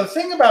 So the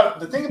thing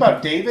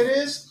about David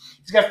is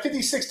he's got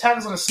 56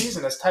 tackles in the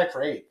season. That's tied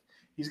for 8th.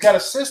 He's got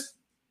assists.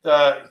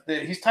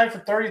 He's tied for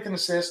 30th in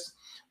assists.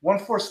 1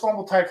 forced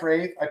fumble, tied for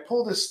 8th. I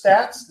pulled his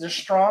stats. They're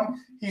strong.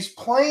 He's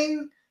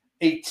playing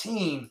a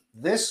team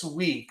this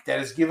week that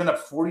has given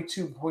up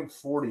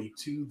 42.40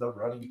 to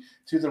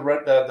the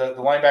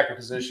linebacker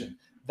position.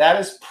 That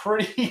is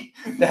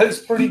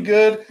pretty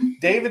good.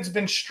 David's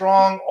been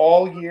strong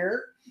all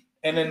year.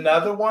 And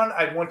another one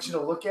I want you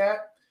to look at,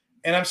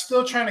 and I'm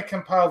still trying to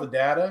compile the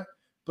data,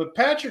 but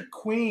Patrick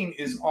Queen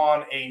is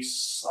on a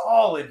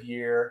solid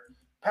year.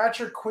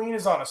 Patrick Queen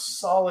is on a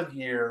solid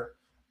year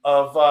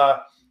of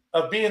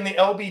being the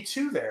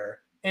LB2 there.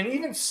 And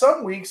even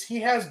some weeks he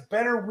has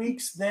better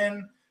weeks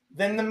than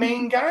the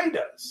main guy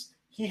does.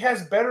 He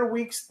has better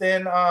weeks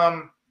than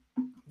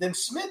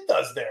Smith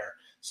does there.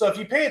 So if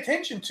you pay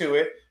attention to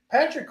it,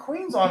 Patrick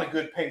Queen's on a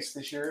good pace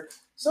this year.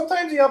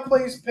 Sometimes he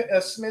outplays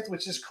Smith,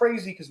 which is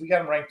crazy because we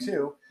got him ranked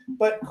 2.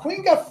 But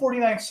Queen got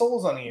 49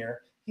 solos on the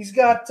year. He's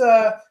tied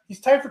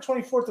for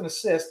 24th in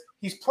assists.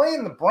 He's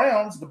playing the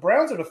Browns. The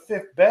Browns are the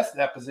 5th best at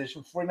that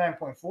position,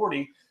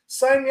 49.40.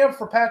 Sign me up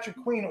for Patrick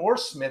Queen or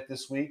Smith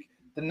this week.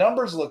 The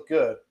numbers look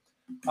good.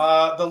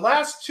 The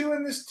last 2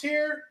 in this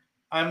tier,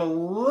 I'm a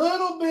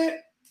little bit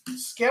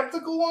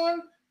skeptical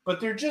on, but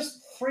they're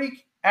just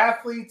freak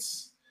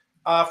athletes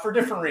for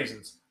different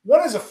reasons.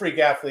 One is a freak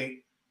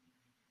athlete,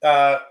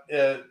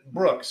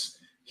 Brooks.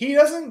 He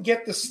doesn't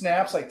get the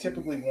snaps I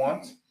typically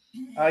want.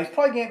 He's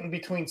probably getting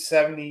between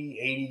 70,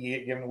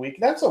 80 given a week.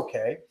 That's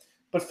okay.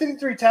 But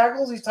 53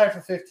 tackles, he's tied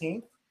for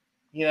 15th.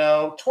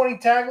 20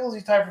 tackles,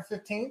 he's tied for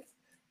 15th.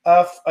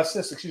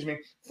 Assists, excuse me.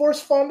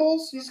 Forced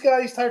fumbles, he's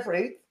tied for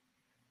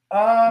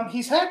 8th.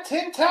 He's had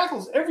 10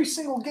 tackles every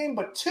single game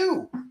but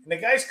 2. And the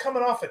guy's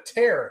coming off a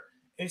tear.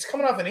 And he's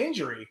coming off an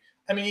injury.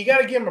 I mean, you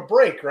got to give him a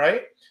break,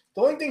 right?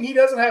 The only thing he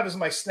doesn't have is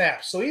my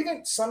snaps. So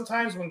even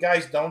sometimes when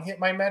guys don't hit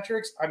my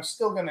metrics, I'm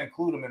still going to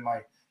include them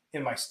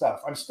in my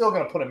stuff. I'm still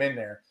going to put them in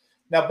there.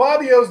 Now,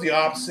 Bobby O's the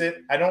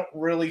opposite. I don't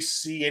really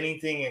see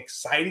anything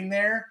exciting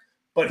there,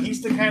 but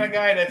he's the kind of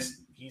guy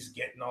he's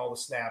getting all the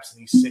snaps and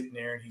he's sitting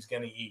there and he's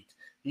going to eat.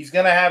 He's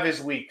going to have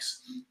his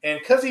weeks. And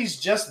because he's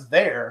just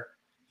there,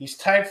 he's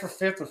tied for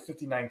 5th with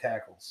 59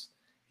 tackles.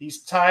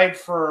 He's tied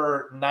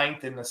for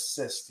 9th in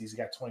assists. He's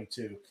got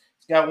 22.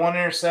 He's got 1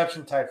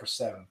 interception, tied for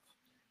 7th.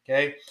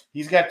 Okay.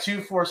 He's got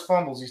 2 forced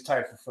fumbles. He's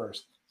tied for 1st.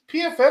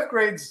 PFF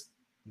grade's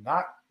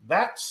not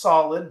that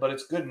solid, but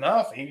it's good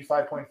enough,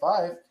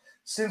 85.5.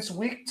 Since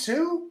week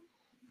 2,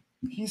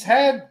 he's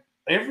had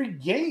every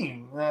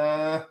game.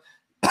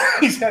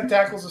 He's had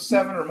tackles of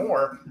 7 or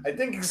more, I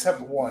think,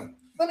 except 1.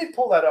 Let me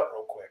pull that up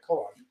real quick.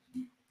 Hold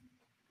on.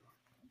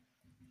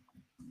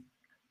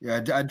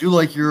 Yeah, I do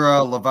like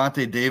your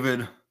Levante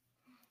David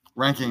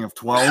ranking of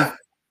 12.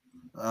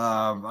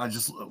 I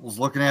just was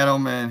looking at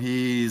him, and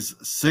he's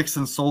 6th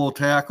in solo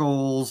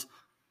tackles.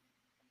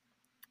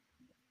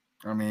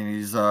 I mean,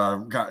 he's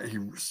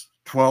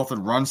 12th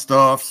in run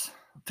stuffs.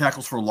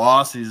 Tackles for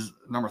loss, he's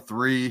number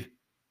 3.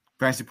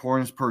 Fantasy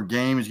points per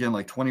game, he's getting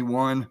like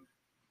 21.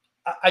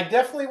 I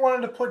definitely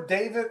wanted to put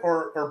David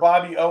or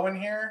Bobby O in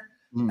here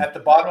at the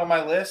bottom of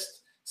my list.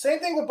 Same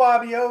thing with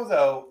Bobby O,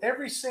 though.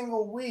 Every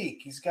single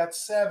week, he's got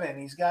 7,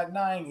 he's got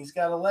 9, he's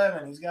got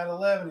 11, he's got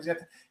 11,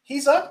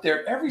 he's up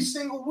there every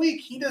single week.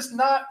 He does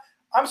not.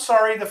 I'm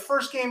sorry, the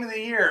first game of the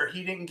year,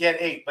 he didn't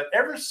get 8, but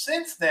ever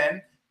since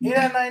then, 8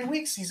 out of 9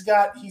 weeks, he's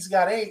got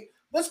 8.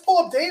 Let's pull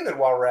up David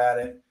while we're at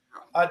it.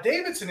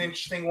 David's an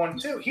interesting one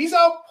too. He's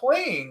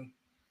outplaying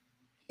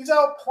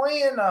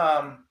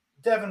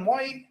Devin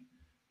White.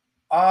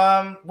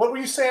 What were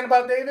you saying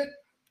about David?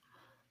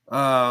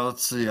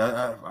 Let's see.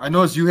 I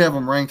noticed you have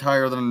him ranked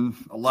higher than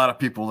a lot of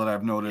people that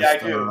I've noticed. Yeah, I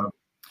do.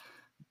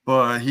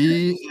 But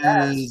he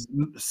is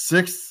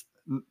 6th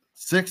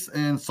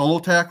in solo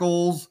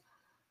tackles.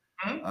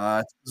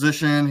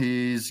 Position,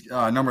 he's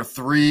number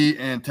 3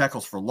 in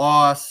tackles for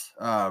loss,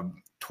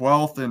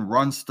 12th in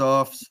run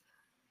stuffs,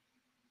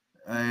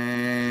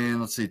 and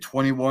let's see,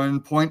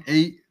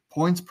 21.8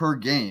 points per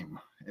game,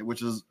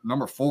 which is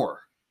number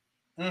 4.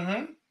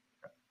 And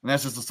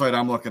that's just the site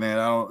I'm looking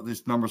at.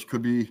 These numbers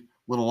could be a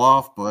little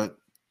off, but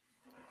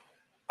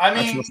I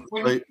mean,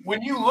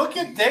 when you look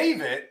at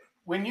David,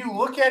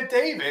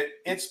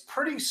 it's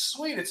pretty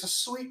sweet. It's a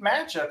sweet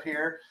matchup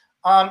here.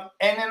 And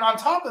then on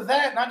top of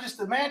that, not just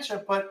the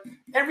matchup, but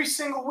every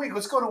single week,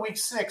 let's go to week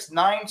 6,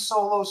 9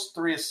 solos,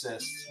 3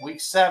 assists. Week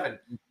 7,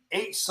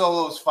 8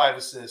 solos, 5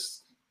 assists.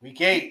 Week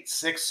 8,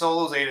 6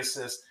 solos, 8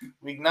 assists.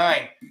 Week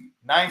 9,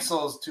 9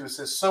 solos, 2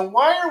 assists. So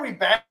why are we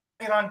backing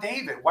on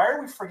David? Why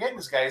are we forgetting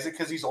this guy? Is it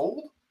because he's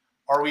old?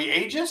 Are we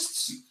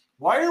ageists?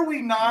 Why are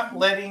we not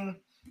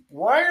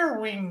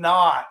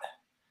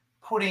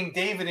putting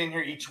David in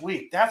here each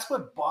week? That's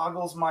what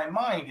boggles my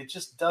mind. It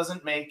just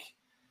doesn't make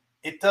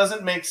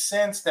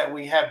sense that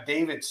we have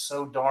David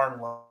so darn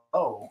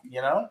low,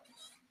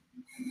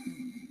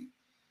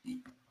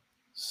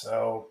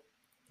 So,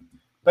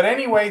 but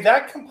anyway,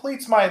 that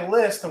completes my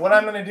list. And what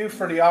I'm going to do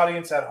for the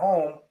audience at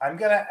home, I'm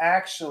going to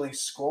actually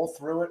scroll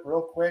through it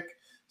real quick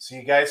so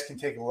you guys can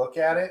take a look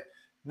at it.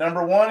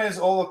 Number 1 is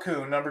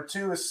Olaku. Number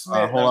 2 is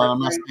Smith. Hold on, I'm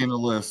not seeing the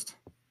list.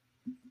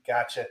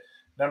 Gotcha.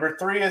 Number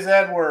 3 is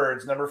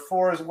Edwards. Number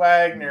 4 is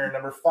Wagner.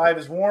 Number 5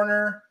 is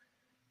Warner.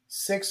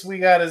 6, we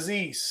got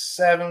Aziz.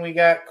 7, we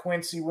got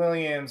Quincy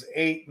Williams.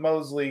 8,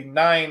 Mosley.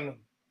 9,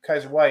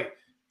 Kaiser White.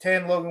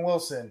 10, Logan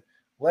Wilson.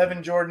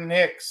 11, Jordan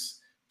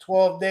Hicks.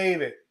 12,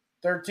 David.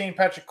 13,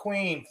 Patrick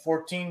Queen.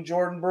 14,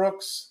 Jordan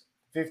Brooks.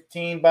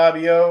 15,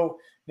 Bobby O.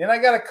 Then I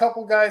got a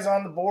couple guys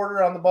on the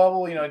border, on the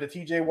bubble, the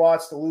TJ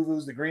Watts, the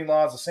Luvus, the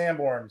Greenlaws, the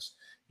Sanborns.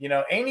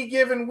 Any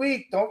given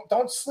week,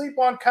 don't sleep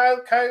on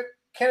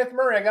Kenneth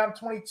Murray. I got him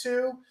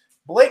 22.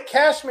 Blake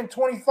Cashman,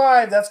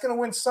 25. That's going to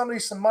win somebody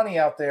some money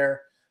out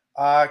there.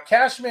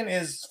 Cashman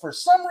is, for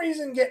some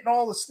reason, getting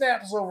all the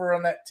snaps over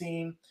on that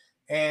team.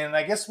 And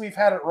I guess we've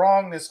had it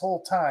wrong this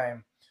whole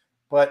time.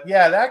 But,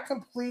 yeah, that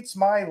completes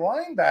my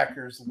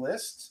linebackers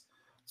list.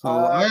 So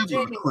I have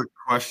a quick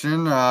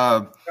question.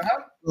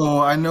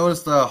 So I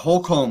noticed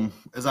Holcomb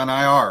is on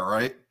IR,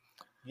 right?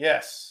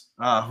 Yes.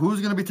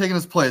 Who's going to be taking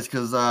his place?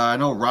 Because I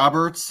know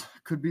Roberts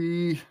could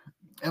be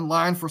in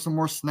line for some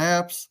more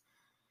snaps.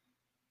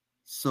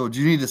 So do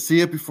you need to see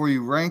it before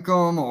you rank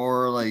them,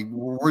 or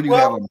where do you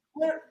have them?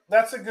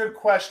 That's a good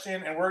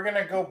question, and we're going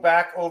to go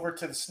back over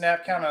to the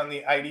snap count on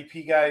the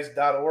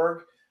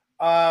idpguys.org.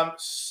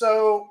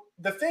 So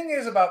the thing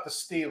is about the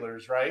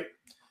Steelers, right?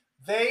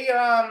 They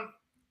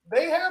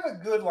have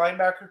a good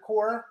linebacker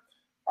core.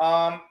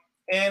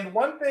 And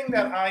one thing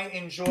that I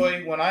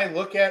enjoy when I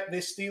look at the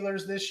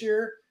Steelers this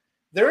year,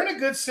 they're in a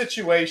good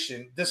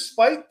situation.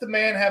 Despite the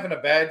man having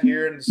a bad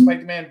year and despite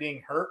the man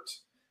being hurt,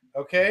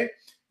 okay,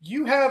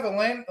 you have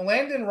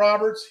Landon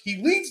Roberts.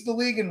 He leads the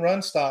league in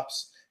run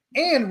stops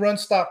and run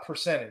stop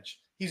percentage.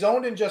 He's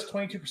owned in just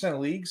 22% of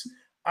leagues.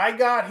 I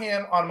got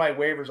him on my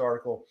waivers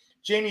article.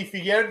 Jamie, if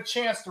you get a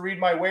chance to read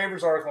my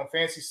waivers article on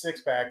Fantasy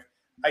Six Pack,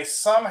 I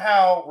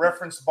somehow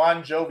referenced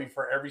Bon Jovi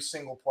for every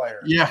single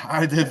player. Yeah,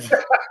 I did.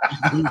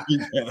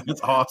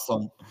 That's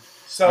awesome.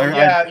 So,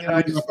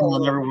 I just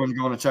want everyone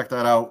going to check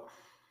that out.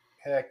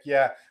 Heck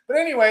yeah. But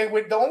anyway,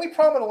 the only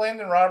problem with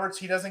Landon Roberts,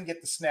 he doesn't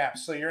get the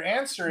snaps. So your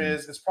answer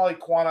is it's probably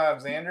Quan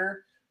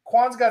Alexander.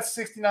 Quan's got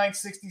 69,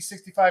 60,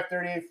 65,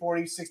 38,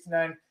 40,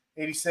 69,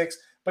 86.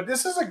 But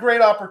this is a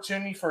great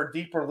opportunity for a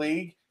deeper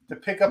league to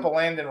pick up a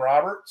Landon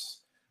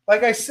Roberts.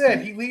 Like I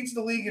said, he leads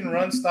the league in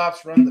run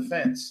stops, run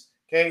defense.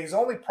 Okay, his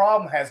only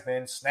problem has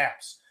been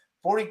snaps.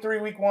 43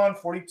 week 1,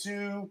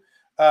 42,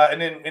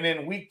 and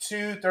then week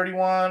 2,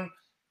 31.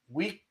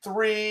 Week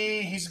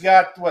 3, he's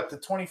got the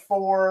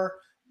 24.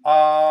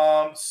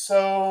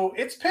 So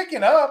it's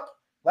picking up.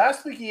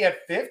 Last week he had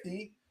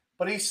 50,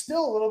 but he's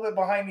still a little bit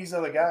behind these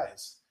other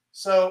guys.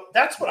 So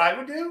that's what I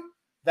would do.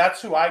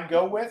 That's who I'd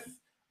go with.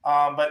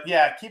 But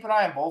yeah, keep an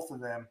eye on both of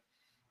them.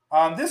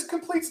 This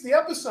completes the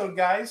episode,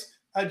 guys.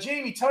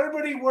 Jamie, tell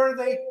everybody where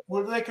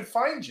they could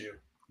find you.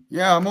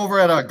 Yeah, I'm over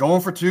at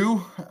Going for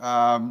Two,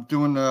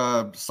 doing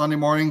a Sunday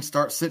morning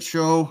start sit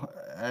show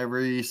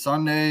every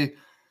Sunday.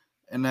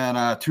 And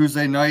then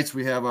Tuesday nights,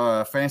 we have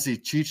a fantasy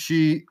cheat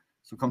sheet.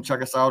 So come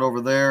check us out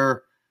over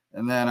there.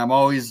 And then I'm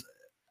always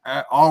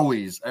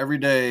every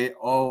day,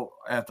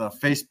 at the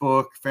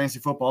Facebook Fantasy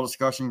Football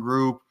Discussion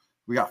Group.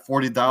 We got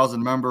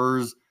 40,000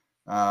 members.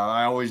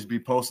 I always be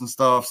posting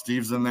stuff.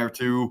 Steve's in there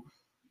too.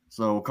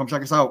 So come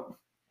check us out.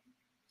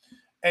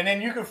 And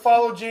then you can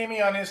follow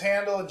Jamie on his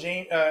handle,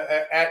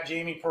 at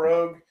Jamie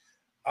Perogue.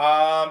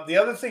 The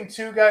other thing,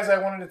 too, guys, I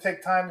wanted to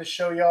take time to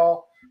show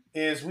y'all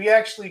is we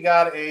actually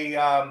got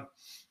a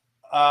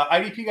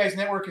IDP Guys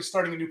Network is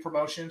starting a new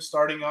promotion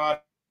starting on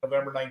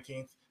November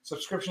 19th.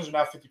 Subscriptions are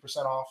now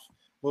 50% off.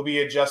 We'll be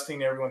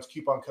adjusting everyone's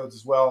coupon codes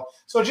as well.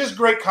 So just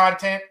great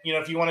content.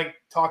 If you want to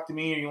talk to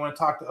me or you want to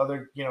talk to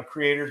other,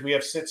 creators, we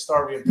have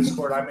SitStar, we have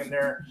Discord. I'm in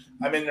there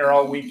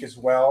all week as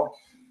well.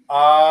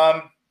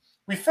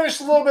 We finished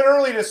a little bit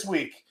early this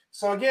week.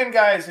 So again,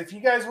 guys, if you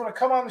guys want to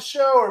come on the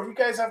show or if you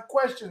guys have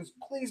questions,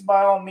 please,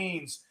 by all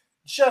means,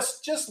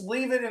 just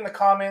leave it in the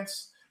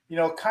comments.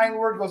 Kind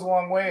word goes a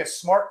long way. A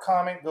smart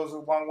comment goes a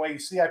long way. You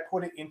see, I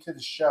put it into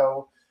the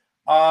show.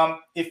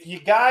 If you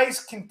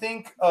guys can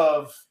think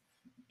of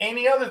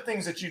any other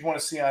things that you'd want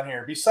to see on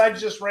here,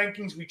 besides just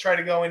rankings, we try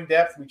to go in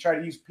depth. We try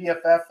to use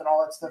PFF and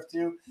all that stuff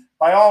too.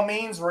 By all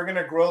means, we're going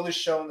to grow this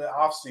show in the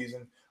off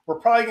season. We're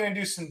probably going to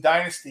do some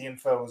dynasty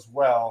info as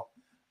well.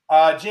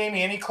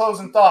 Jamie, any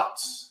closing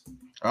thoughts?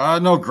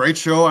 No, great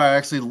show. I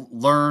actually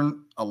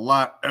learn a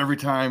lot every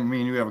time me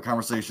and you have a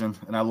conversation,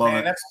 and I love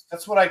it.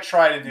 That's what I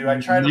try to do.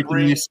 I try to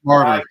bring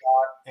smarter,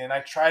 and I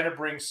try to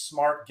bring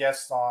smart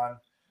guests on.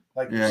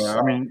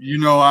 I'm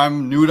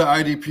new to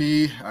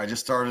IDP. I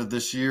just started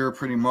this year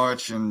pretty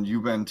much, and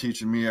you've been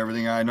teaching me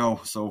everything I know.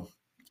 So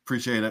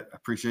appreciate it. I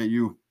appreciate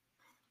you.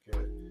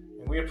 Good.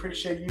 And we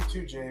appreciate you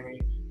too,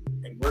 Jamie.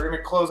 And we're going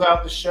to close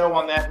out the show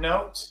on that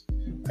note.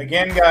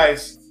 Again,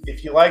 guys,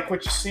 if you like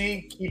what you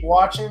see, keep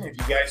watching. If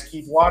you guys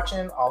keep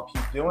watching, I'll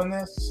keep doing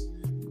this.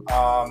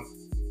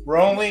 We're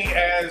only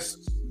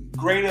as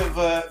great of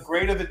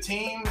a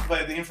team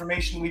by the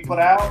information we put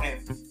out,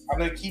 and I'm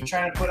going to keep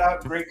trying to put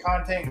out great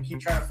content and keep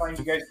trying to find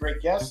you guys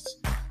great guests.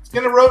 It's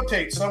going to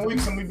rotate. Some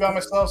weeks I'm going to be by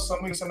myself.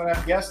 Some weeks I'm going to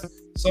have guests.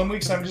 Some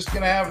weeks I'm just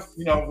going to have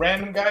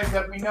random guys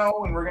that we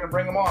know, and we're going to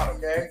bring them on.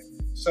 Okay.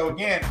 So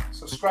again,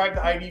 subscribe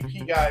to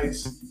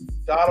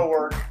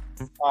idpguys.org.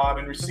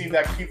 and receive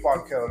that coupon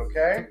code,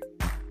 okay?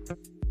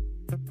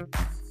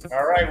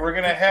 All right, we're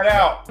going to head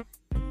out.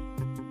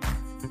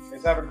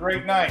 Guys, have a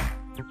great night.